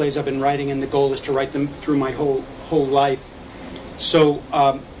set of plays I've been writing, and the goal is to write them through my whole life. So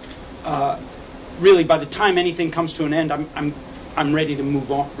really, by the time anything comes to an end, I'm ready to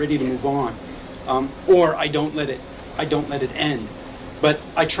move on, or I don't let it end. But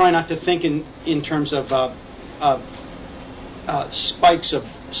I try not to think in terms of spikes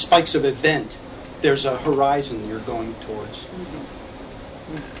of event. There's a horizon you're going towards.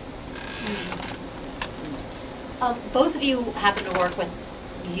 Both of you happen to work with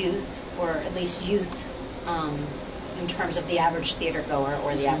youth, or at least youth, in terms of the average theater goer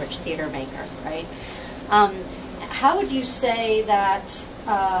or the average theater maker, right? How would you say that?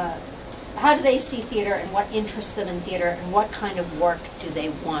 How do they see theater, and what interests them in theater, and what kind of work do they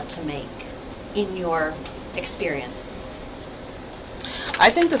want to make, in your experience? I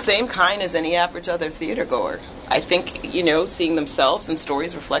think the same kind as any average other theater goer. I think, seeing themselves and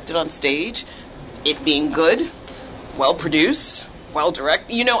stories reflected on stage, it being good, well produced, well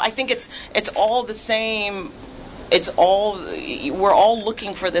directed. I think it's all the same. We're all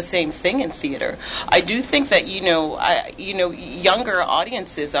looking for the same thing in theater. I do think that younger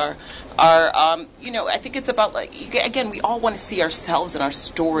audiences are I think it's about, again, we all want to see ourselves and our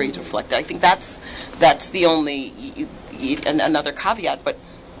stories reflected. I think that's the only another caveat. But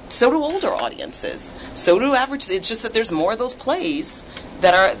so do older audiences. So do average. It's just that there's more of those plays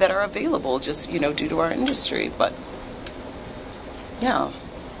that are available just due to our industry. But yeah,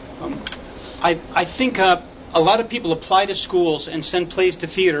 I think a lot of people apply to schools and send plays to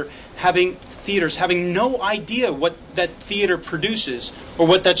theaters having no idea what that theater produces or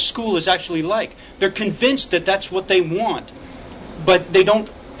what that school is actually like. They're convinced that that's what they want, but they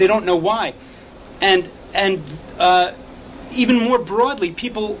don't know why. And even more broadly,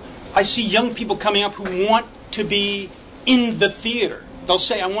 I see young people coming up who want to be in the theater. They'll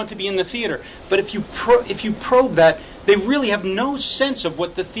say, "I want to be in the theater," but if you probe that, they really have no sense of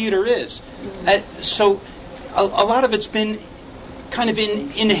what the theater is. So a lot of it's been kind of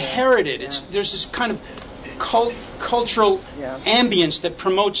inherited. There's this kind of cultural ambience that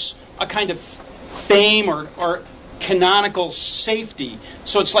promotes a kind of fame or canonical safety.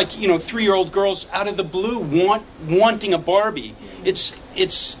 So it's like 3-year-old girls out of the blue wanting a Barbie. It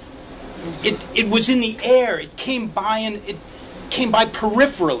was in the air. It came by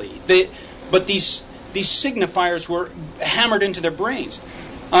peripherally. But these signifiers were hammered into their brains.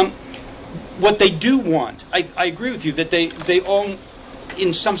 What they do want, I agree with you that they all,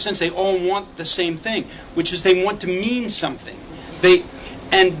 in some sense, they all want the same thing, which is they want to mean something.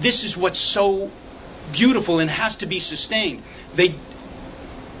 And this is what's so beautiful and has to be sustained. The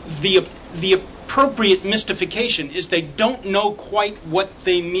appropriate mystification is they don't know quite what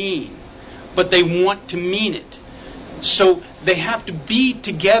they mean, but they want to mean it. So they have to be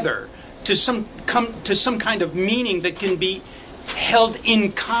together to come to some kind of meaning that can be held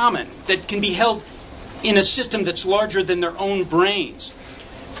in common, that can be held in a system that's larger than their own brains.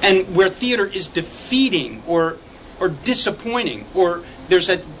 And where theater is defeating or disappointing, or there's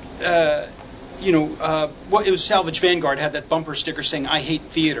that, it was Salvage Vanguard had that bumper sticker saying, "I hate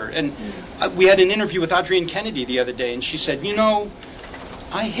theater." And we had an interview with Adrienne Kennedy the other day, and she said,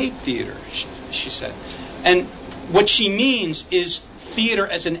 "I hate theater," she said. And what she means is theater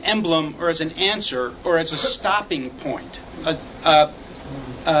as an emblem or as an answer or as a stopping point, a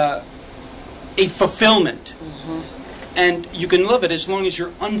fulfillment. Mm-hmm. And you can love it as long as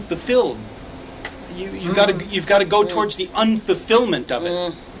you're unfulfilled. You've got to go towards the unfulfillment of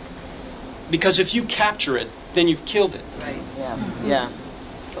it. Because if you capture it, then you've killed it. Right. Yeah. Yeah.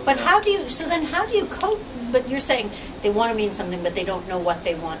 But how do you cope? But you're saying they want to mean something, but they don't know what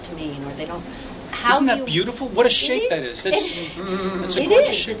they want to mean, or they don't. Isn't that beautiful? What a shape that is. It's a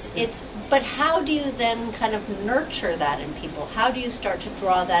gorgeous shape. But how do you then kind of nurture that in people? How do you start to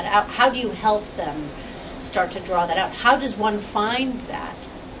draw that out? How do you help them start to draw that out? How does one find that?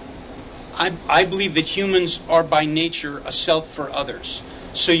 I believe that humans are by nature a self for others.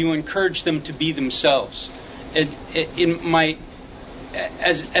 So you encourage them to be themselves. In my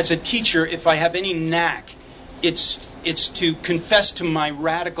as a teacher, if I have any knack, it's to confess to my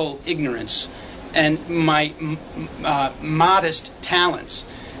radical ignorance and my modest talents,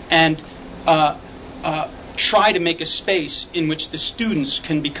 and try to make a space in which the students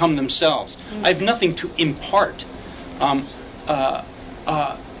can become themselves. I have nothing to impart, but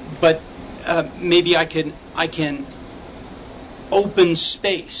maybe I can open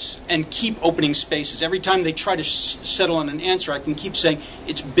space and keep opening spaces. Every time they try to settle on an answer, I can keep saying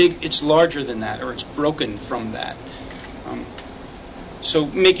it's big, it's larger than that, or it's broken from that. So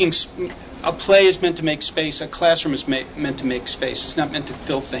making a play is meant to make space. A classroom is meant to make space. It's not meant to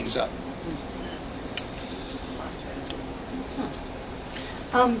fill things up.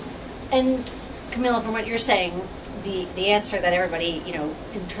 And Camilla, from what you're saying, the answer that everybody,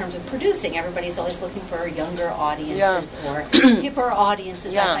 in terms of producing, everybody's always looking for younger audiences or hipper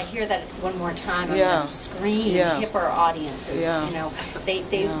audiences. Yeah. I hear that one more time on Yeah. the screen, Yeah. hipper audiences. Yeah.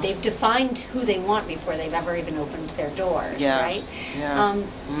 They've defined who they want before they've ever even opened their doors, Yeah. right? Yeah.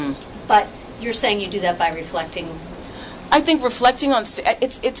 But you're saying you do that by reflecting. I think reflecting on stage,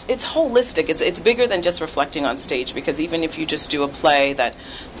 it's holistic. It's bigger than just reflecting on stage, because even if you just do a play that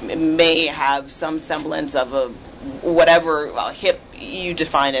may have some semblance of a whatever hip you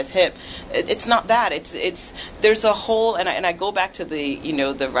define as hip, it's not that. It's there's a whole, and I go back to the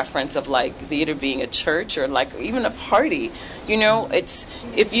the reference of like theater being a church or like even a party. It's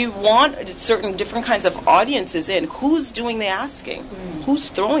if you want certain different kinds of audiences in, who's doing the asking, who's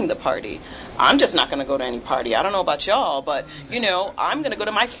throwing the party. I'm just not going to go to any party. I don't know about y'all, but I'm going to go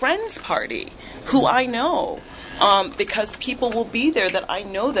to my friend's party, who I know. Because people will be there that I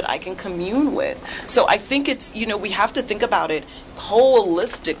know that I can commune with. So I think it's, we have to think about it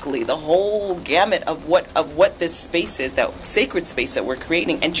holistically, the whole gamut of what this space is, that sacred space that we're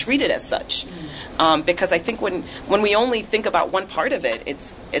creating, and treat it as such. Because I think when we only think about one part of it,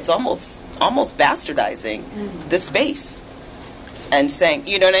 it's almost bastardizing the space. And saying,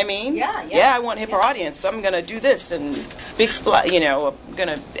 you know what I mean? Yeah, I want hipper audience, so I'm going to do this and big splash. I'm going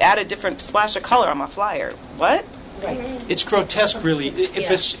to add a different splash of color on my flyer. What? Right. It's grotesque, really.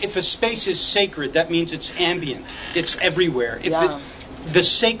 If a space is sacred, that means it's ambient. It's everywhere. If the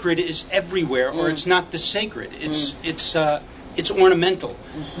sacred is everywhere, or it's not the sacred. It's ornamental.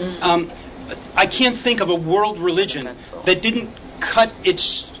 I can't think of a world religion that didn't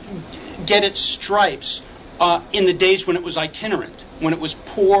get its stripes in the days when it was itinerant, when it was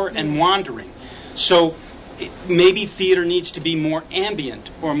poor and wandering. So maybe theater needs to be more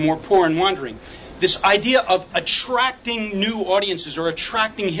ambient or more poor and wandering. This idea of attracting new audiences or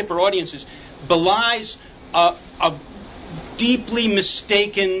attracting hipper audiences belies a deeply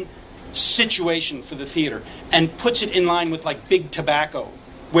mistaken situation for the theater and puts it in line with like big tobacco,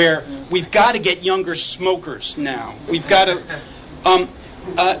 where we've got to get younger smokers now. We've got to...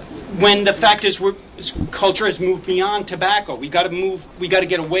 when the fact is, culture has moved beyond tobacco. We got to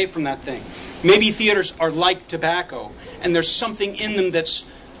get away from that thing. Maybe theaters are like tobacco, and there's something in them that's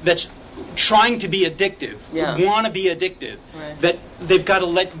trying to be addictive, want to be addictive, that they've got to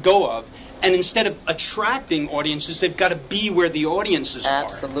let go of. And instead of attracting audiences, they've got to be where the audiences are.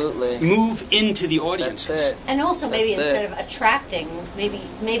 Absolutely. Move into the audiences. That's it. And also maybe instead of attracting,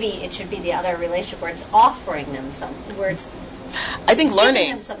 maybe it should be the other relationship where it's offering them something, where it's I think learning.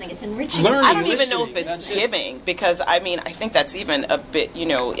 Giving them something, it's enriching. Learning, I don't even know if listening, it's giving, because I think that's even a bit,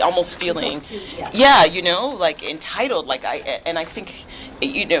 almost feeling, Yeah. like entitled. Like I think,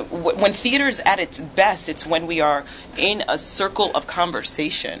 when theater's at its best, it's when we are in a circle of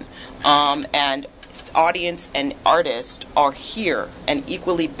conversation, and audience and artist are here and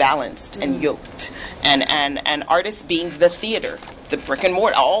equally balanced and yoked, and artists being the theater, the brick and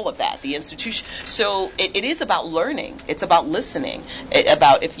mortar, all of that, the institution. So it is about learning. It's about listening.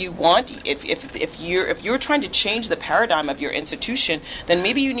 About if you're trying to change the paradigm of your institution, then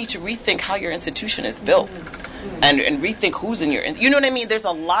maybe you need to rethink how your institution is built, and rethink who's in your. You know what I mean? There's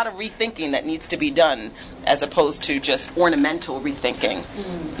a lot of rethinking that needs to be done, as opposed to just ornamental rethinking.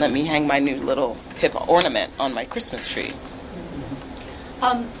 Let me hang my new little hip ornament on my Christmas tree.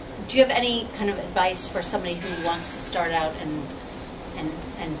 Do you have any kind of advice for somebody who wants to start out and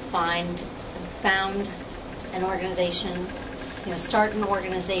found an organization? Start an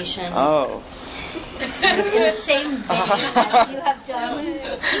organization. Oh. In the same vein as you have done.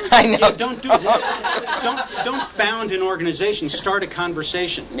 I know. Yeah, don't do that. Don't found an organization. Start a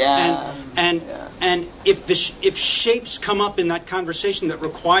conversation. Yeah. And if shapes come up in that conversation that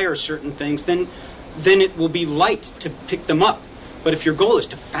require certain things, then it will be light to pick them up. But if your goal is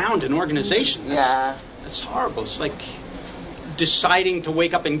to found an organization, that's horrible. It's like deciding to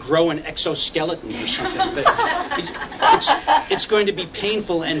wake up and grow an exoskeleton or something. It's going to be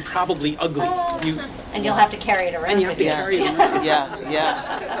painful and probably ugly. And you'll have to carry it around. And you have to carry it around.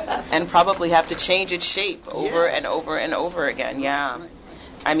 Yeah. And probably have to change its shape over and over and over again. Yeah.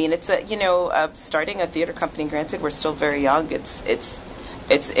 I mean, it's starting a theater company in Granted, we're still very young.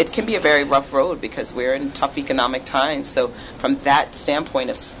 It can be a very rough road because we're in tough economic times. So from that standpoint,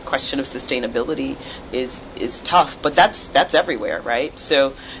 of question of sustainability is tough. But that's everywhere, right?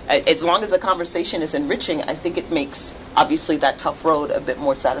 So as long as the conversation is enriching, I think it makes obviously that tough road a bit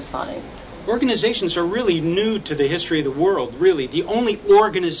more satisfying. Organizations are really new to the history of the world. Really, the only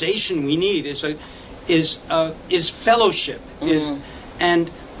organization we need is fellowship.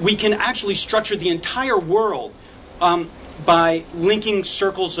 And we can actually structure the entire world by linking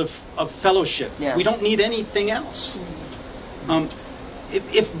circles of fellowship. Yeah. We don't need anything else.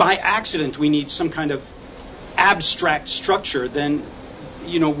 If by accident we need some kind of abstract structure, then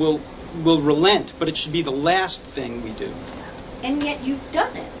we'll relent. But it should be the last thing we do. And yet you've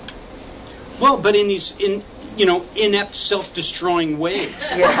done it. Well, but in these inept, self-destroying ways.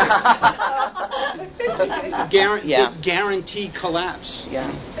 Guarantee collapse.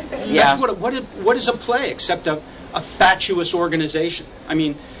 That's what is a play except a fatuous organization? I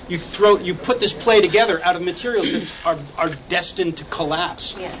mean, you put this play together out of materials that are destined to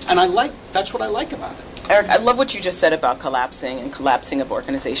collapse. Yeah. And that's what I like about it. Eric, I love what you just said about collapsing of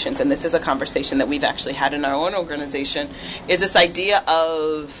organizations, and this is a conversation that we've actually had in our own organization, is this idea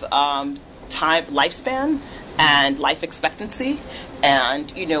of time, lifespan, and life expectancy.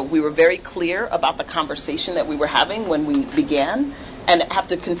 And, we were very clear about the conversation that we were having when we began, and have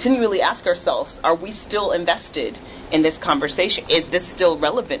to continually ask ourselves, are we still invested in this conversation? Is this still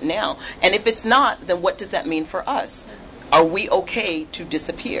relevant now? And if it's not, then what does that mean for us? Are we okay to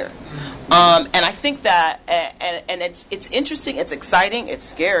disappear? And I think that, and it's interesting, it's exciting, it's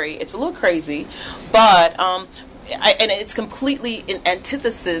scary, it's a little crazy, but and it's completely in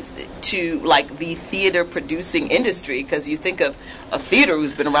antithesis to like the theater producing industry, because you think of a theater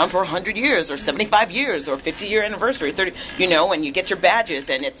who's been around for 100 years or 75 years or 50-year anniversary, 30, and you get your badges,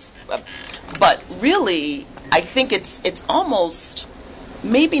 and it's but really I think it's almost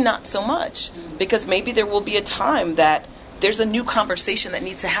maybe not so much, because maybe there will be a time that there's a new conversation that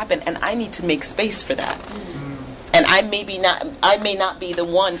needs to happen, and I need to make space for that. And I may not be the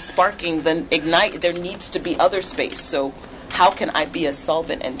one sparking the ignite. There needs to be other space. So how can I be as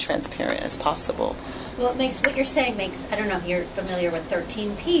solvent and transparent as possible? Well, what you're saying makes, I don't know if you're familiar with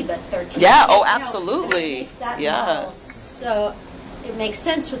 13P, but 13P. Yeah, absolutely. It makes that model. So it makes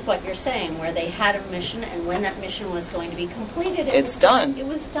sense with what you're saying, where they had a mission, and when that mission was going to be completed, it was done.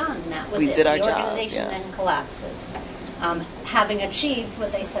 That was we it. Did our the job. organization then collapses, having achieved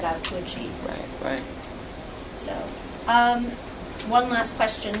what they set out to achieve. Right. So, one last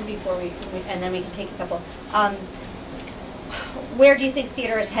question before and then we can take a couple. Where do you think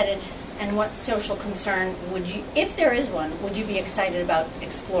theater is headed, and what social concern would you, if there is one, would you be excited about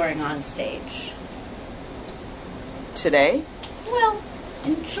exploring on stage? Today? Well,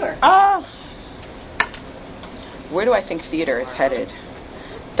 sure. Where do I think theater is headed?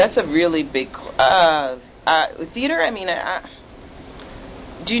 That's a really big... theater, I mean, I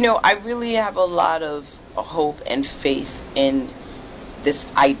really have a lot of hope and faith in this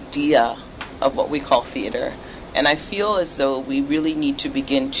idea of what we call theater. And I feel as though we really need to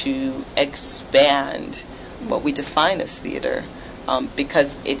begin to expand what we define as theater,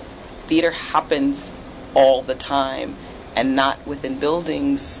 because theater happens all the time, and not within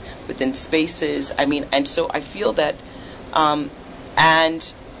buildings, within spaces. I mean, and so I feel that, and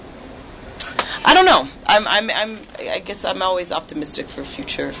I don't know. I guess I'm always optimistic for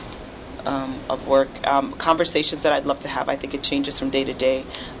future of work. Conversations that I'd love to have. I think it changes from day to day.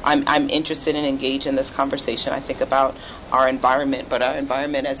 I'm interested and engaged in this conversation. I think about our environment, but our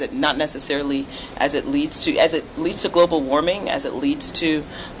environment as it not necessarily as it leads to global warming, as it leads to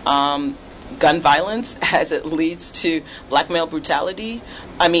gun violence, as it leads to black male brutality.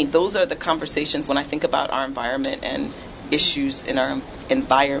 I mean, those are the conversations when I think about our environment and issues in our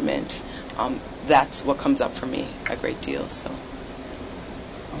environment. That's what comes up for me a great deal. So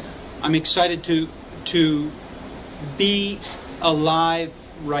I'm excited to be alive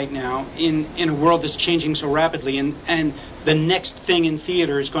right now in a world that's changing so rapidly, and the next thing in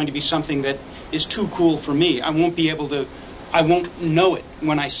theater is going to be something that is too cool for me. I won't know it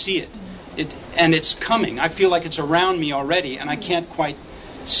when I see it. And it's coming. I feel like it's around me already, and I can't quite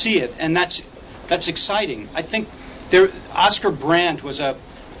see it, and that's exciting. I think Oscar Brandt was a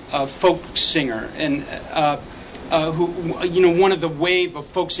folk singer, and one of the wave of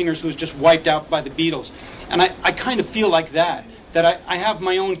folk singers who was just wiped out by the Beatles. And I kind of feel like that I have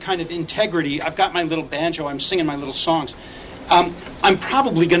my own kind of integrity. I've got my little banjo. I'm singing my little songs. I'm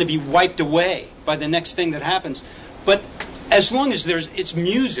probably going to be wiped away by the next thing that happens. But as long as it's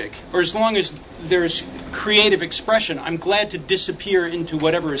music, or as long as there's creative expression, I'm glad to disappear into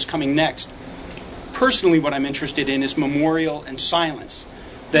whatever is coming next. Personally, what I'm interested in is memorial and silence.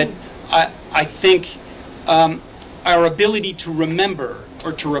 That I think our ability to remember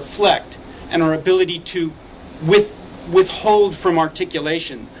or to reflect, and our ability to withhold from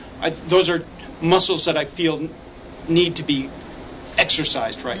articulation, those are muscles that I feel need to be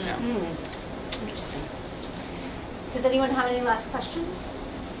exercised right now. That's interesting. Does anyone have any last questions?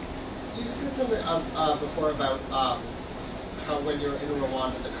 You said something before about how when you're in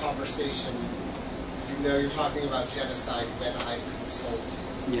Rwanda, the conversation, you're talking about genocide when I consult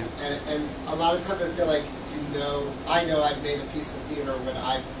you. Yeah. And a lot of times I feel like I know I've made a piece of theater when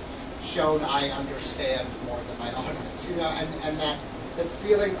I've shown I understand more than my audience, and that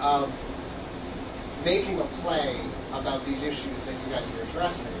feeling of making a play about these issues that you guys are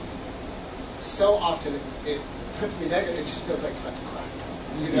addressing, so often it puts me negative. It just feels like such crap,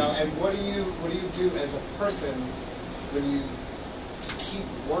 And what do you do as a person when you keep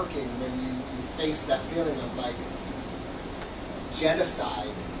working, when you face that feeling of like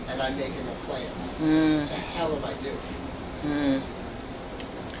genocide, and I'm making a play of it? What the hell am I doing?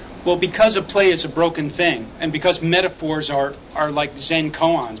 Well, because a play is a broken thing, and because metaphors are like Zen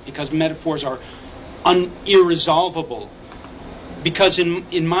koans, because metaphors are irresolvable, because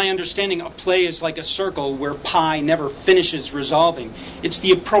in my understanding, a play is like a circle where pi never finishes resolving. It's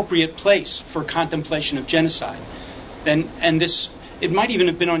the appropriate place for contemplation of genocide. And this, it might even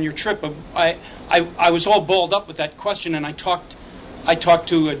have been on your trip. But I was all balled up with that question, and I talked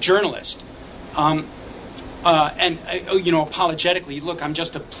to a journalist. Apologetically, look, I'm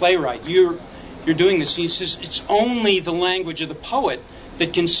just a playwright. You're doing this. He says it's only the language of the poet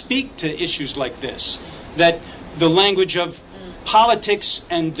that can speak to issues like this. That the language of politics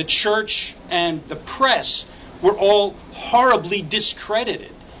and the church and the press were all horribly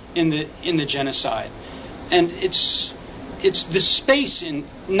discredited in the genocide, and it's the space in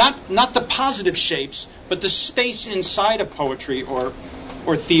not the positive shapes, but the space inside of poetry or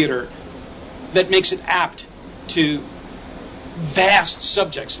theater that makes it apt to vast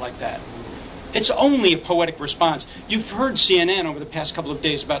subjects like that. It's only a poetic response. You've heard CNN over the past couple of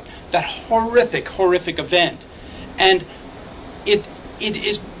days about that horrific event, and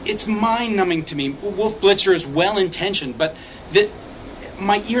it's mind-numbing to me. Wolf Blitzer is well-intentioned, but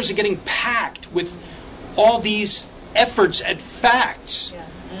my ears are getting packed with all these efforts at facts. Yeah.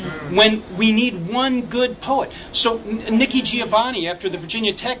 When we need one good poet. So Nikki Giovanni, after the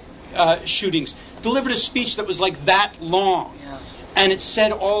Virginia Tech shootings, delivered a speech that was like that long, and it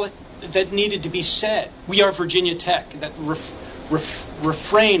said all that needed to be said. We are Virginia Tech. That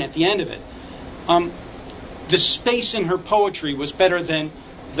refrain at the end of it. The space in her poetry was better than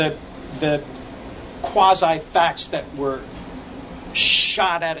the quasi facts that were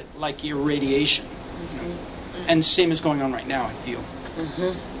shot at it like irradiation. And same is going on right now, I feel.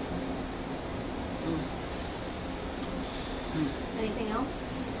 Anything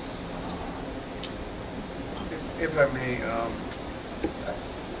else? If I may,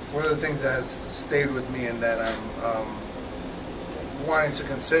 one of the things that has stayed with me and that I'm wanting to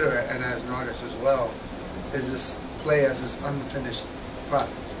consider, and as an artist as well, is this play as this unfinished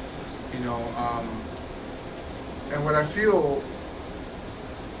product. And what I feel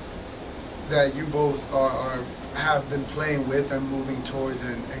that you both have been playing with and moving towards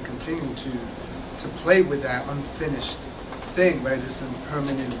and continue to play with that unfinished thing, right? This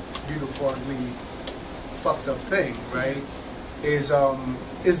impermanent, beautiful, ugly, fucked up thing, right? Is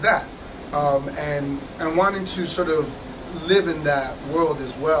that and wanting to sort of live in that world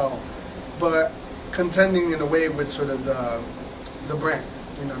as well, but contending in a way with sort of the brand,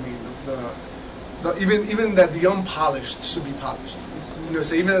 even that the unpolished should be polished.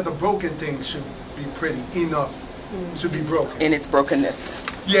 So even that the broken thing should be pretty enough to be broken. In its brokenness.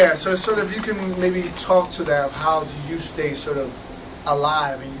 Yeah, so sort of you can maybe talk to that. How do you stay sort of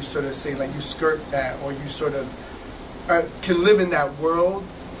alive, and you sort of say like you skirt that, or you sort of can live in that world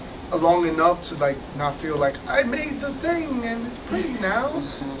long enough to like not feel like I made the thing and it's pretty now,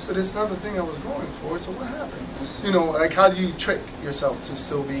 but it's not the thing I was going for. So what happened? Like how do you trick yourself to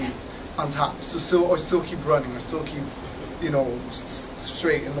still be on top, so still keep running, or still keep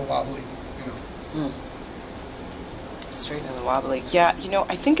straight and the wobbly, Straight and the wobbly. Yeah,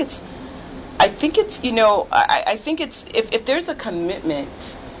 I think it's if there's a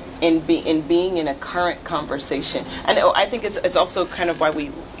commitment in being in a current conversation. And I think it's also kind of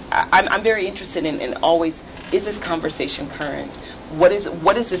why I'm very interested in always, is this conversation current? What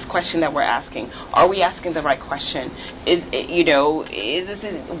is this question that we're asking? Are we asking the right question? What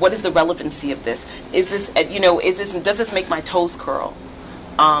is the relevancy of this? Does this make my toes curl?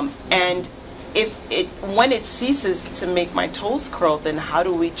 And when it ceases to make my toes curl, then how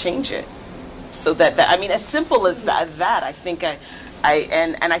do we change it? So that as simple as that, I think I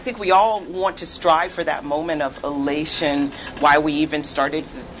think we all want to strive for that moment of elation, why we even started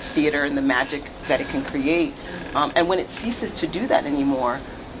theater and the magic that it can create. And when it ceases to do that anymore,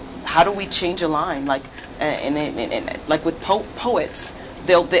 how do we change a line? Like with poets,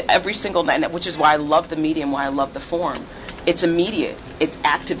 they'll every single night, which is why I love the medium, why I love the form. It's immediate. It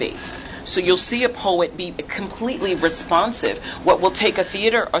activates. So you'll see a poet be completely responsive. What will take a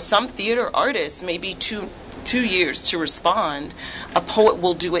theater or some theater artists maybe 2 years to respond, a poet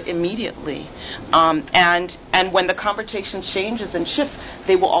will do it immediately. And when the conversation changes and shifts,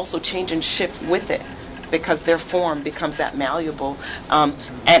 they will also change and shift with it, because their form becomes that malleable. And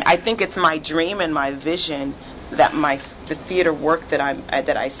I think it's my dream and my vision that the theater work that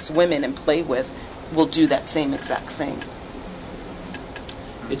I swim in and play with will do that same exact thing.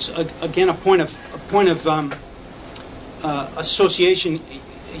 It's again a point of association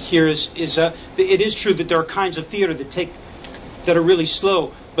here is it is true that there are kinds of theater that are really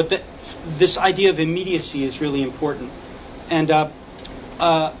slow, but that this idea of immediacy is really important. And a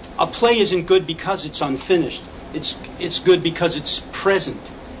play isn't good because it's unfinished. It's good because it's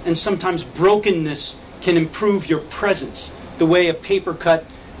present. And sometimes brokenness can improve your presence. The way a paper cut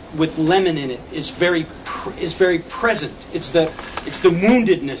with lemon in it is very present. It's the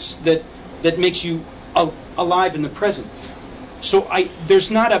woundedness that makes you alive in the present. So there's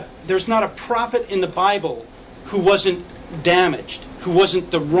not a prophet in the Bible who wasn't damaged, who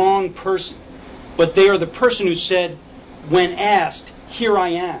wasn't the wrong person, but they are the person who said, when asked, "Here I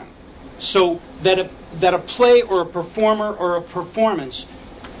am." So that a play or a performer or a performance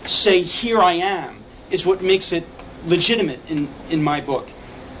say, "Here I am," is what makes it legitimate in my book.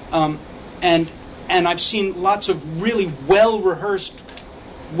 And I've seen lots of really well-rehearsed,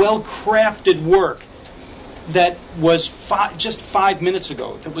 well-crafted work that was just 5 minutes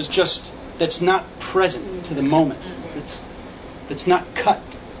ago. That's not present to the moment. That's not cut.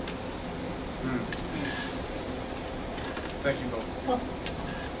 Thank you both.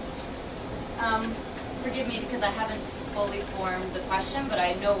 Forgive me because I haven't fully formed the question, but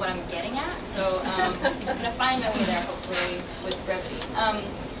I know what I'm getting at. So I'm going to find my way there, hopefully, with brevity.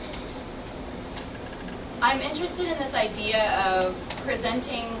 I'm interested in this idea of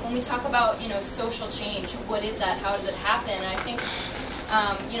presenting, when we talk about, social change, what is that? How does it happen? And I think,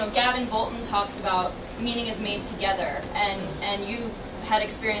 Gavin Bolton talks about meaning is made together, and you had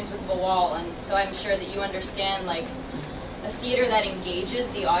experience with Bawal, and so I'm sure that you understand, like, a theater that engages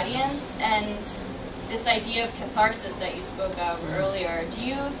the audience, and this idea of catharsis that you spoke of earlier. Do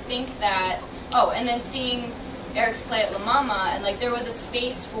you think that, and then seeing Eric's play at La Mama, and there was a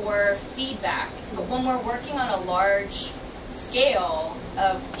space for feedback. But when we're working on a large scale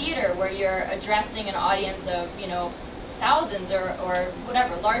of theater where you're addressing an audience of, thousands or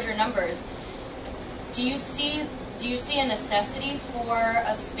whatever, larger numbers, do you see a necessity for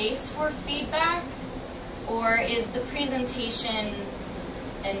a space for feedback? Or is the presentation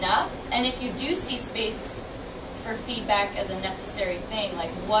enough? And if you do see space for feedback as a necessary thing,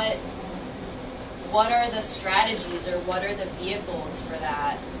 what are the strategies or what are the vehicles for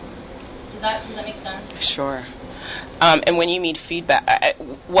that? Does that make sense? Sure. And when you mean feedback,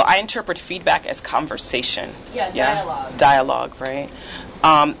 I interpret feedback as conversation. Yeah, dialogue. Dialogue, right?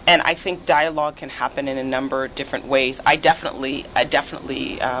 And I think dialogue can happen in a number of different ways. I definitely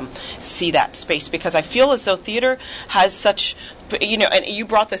see that space, because I feel as though theater has such, and you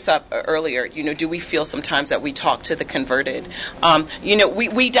brought this up earlier, do we feel sometimes that we talk to the converted?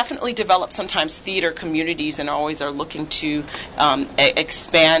 We definitely develop sometimes theater communities and always are looking to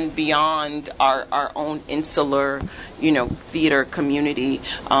expand beyond our own insular, theater community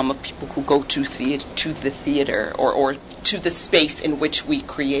of people who go to the theater or to the space in which we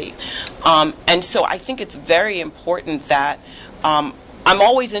create. And so I think it's very important that I'm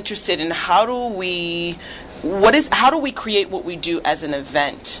always interested in how do we create what we do as an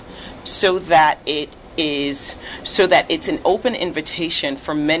event so that it's an open invitation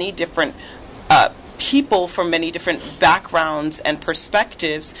for many different people from many different backgrounds and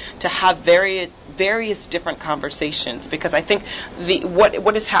perspectives to have various different conversations, because I think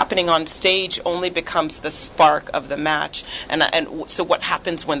what is happening on stage only becomes the spark of the match, and so what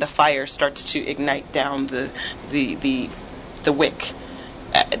happens when the fire starts to ignite down the wick?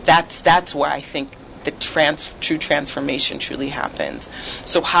 that's where I think the true transformation truly happens.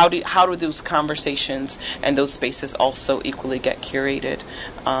 So how do those conversations and those spaces also equally get curated?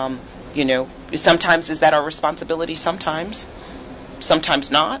 Sometimes is that our responsibility? Sometimes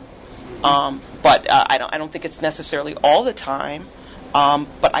not. But I don't think it's necessarily all the time.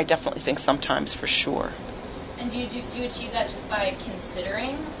 But I definitely think sometimes, for sure. And do you achieve that just by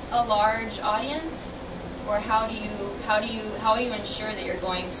considering a large audience, or how do you ensure that you're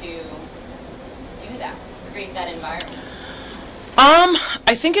going to do that, create that environment?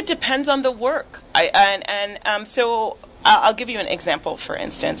 I think it depends on the work. So I'll give you an example. For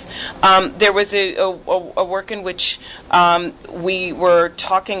instance, there was a work in which we were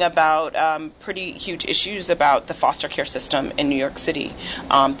talking about pretty huge issues about the foster care system in New York City.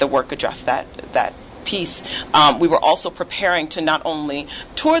 The work addressed that piece. We were also preparing to not only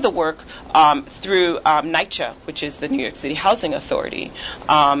tour the work through NYCHA, which is the New York City Housing Authority.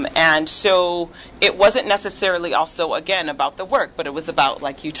 And so it wasn't necessarily also, again, about the work, but it was about,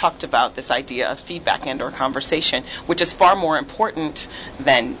 like you talked about, this idea of feedback and or conversation, which is far more important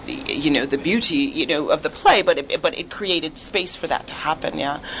than, the beauty, of the play, but it created space for that to happen,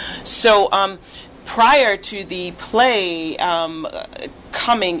 yeah. So, prior to the play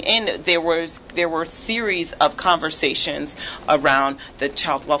coming in, there were series of conversations around the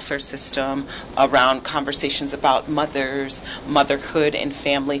child welfare system, around conversations about motherhood and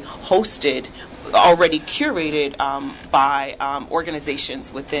family, hosted, already curated by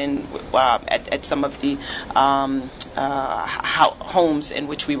organizations within at some of the homes in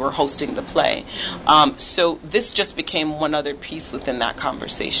which we were hosting the play. So this just became one other piece within that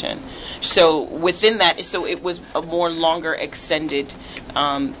conversation. So within that, so it was a more longer extended,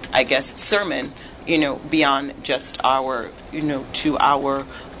 sermon, beyond just our, 2-hour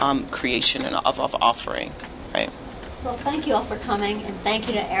creation of offering, right? Well, thank you all for coming, and thank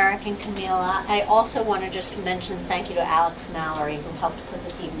you to Eric and Camila. I also want to just mention thank you to Alex Mallory, who helped put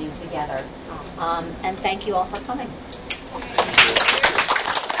this evening together. And thank you all for coming.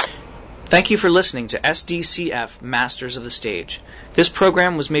 Thank you for listening to SDCF Masters of the Stage. This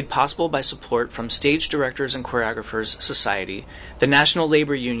program was made possible by support from Stage Directors and Choreographers Society, the National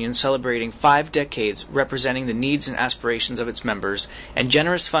Labor Union celebrating 5 decades representing the needs and aspirations of its members, and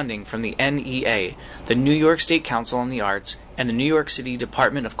generous funding from the NEA, the New York State Council on the Arts, and the New York City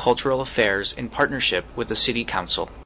Department of Cultural Affairs in partnership with the City Council.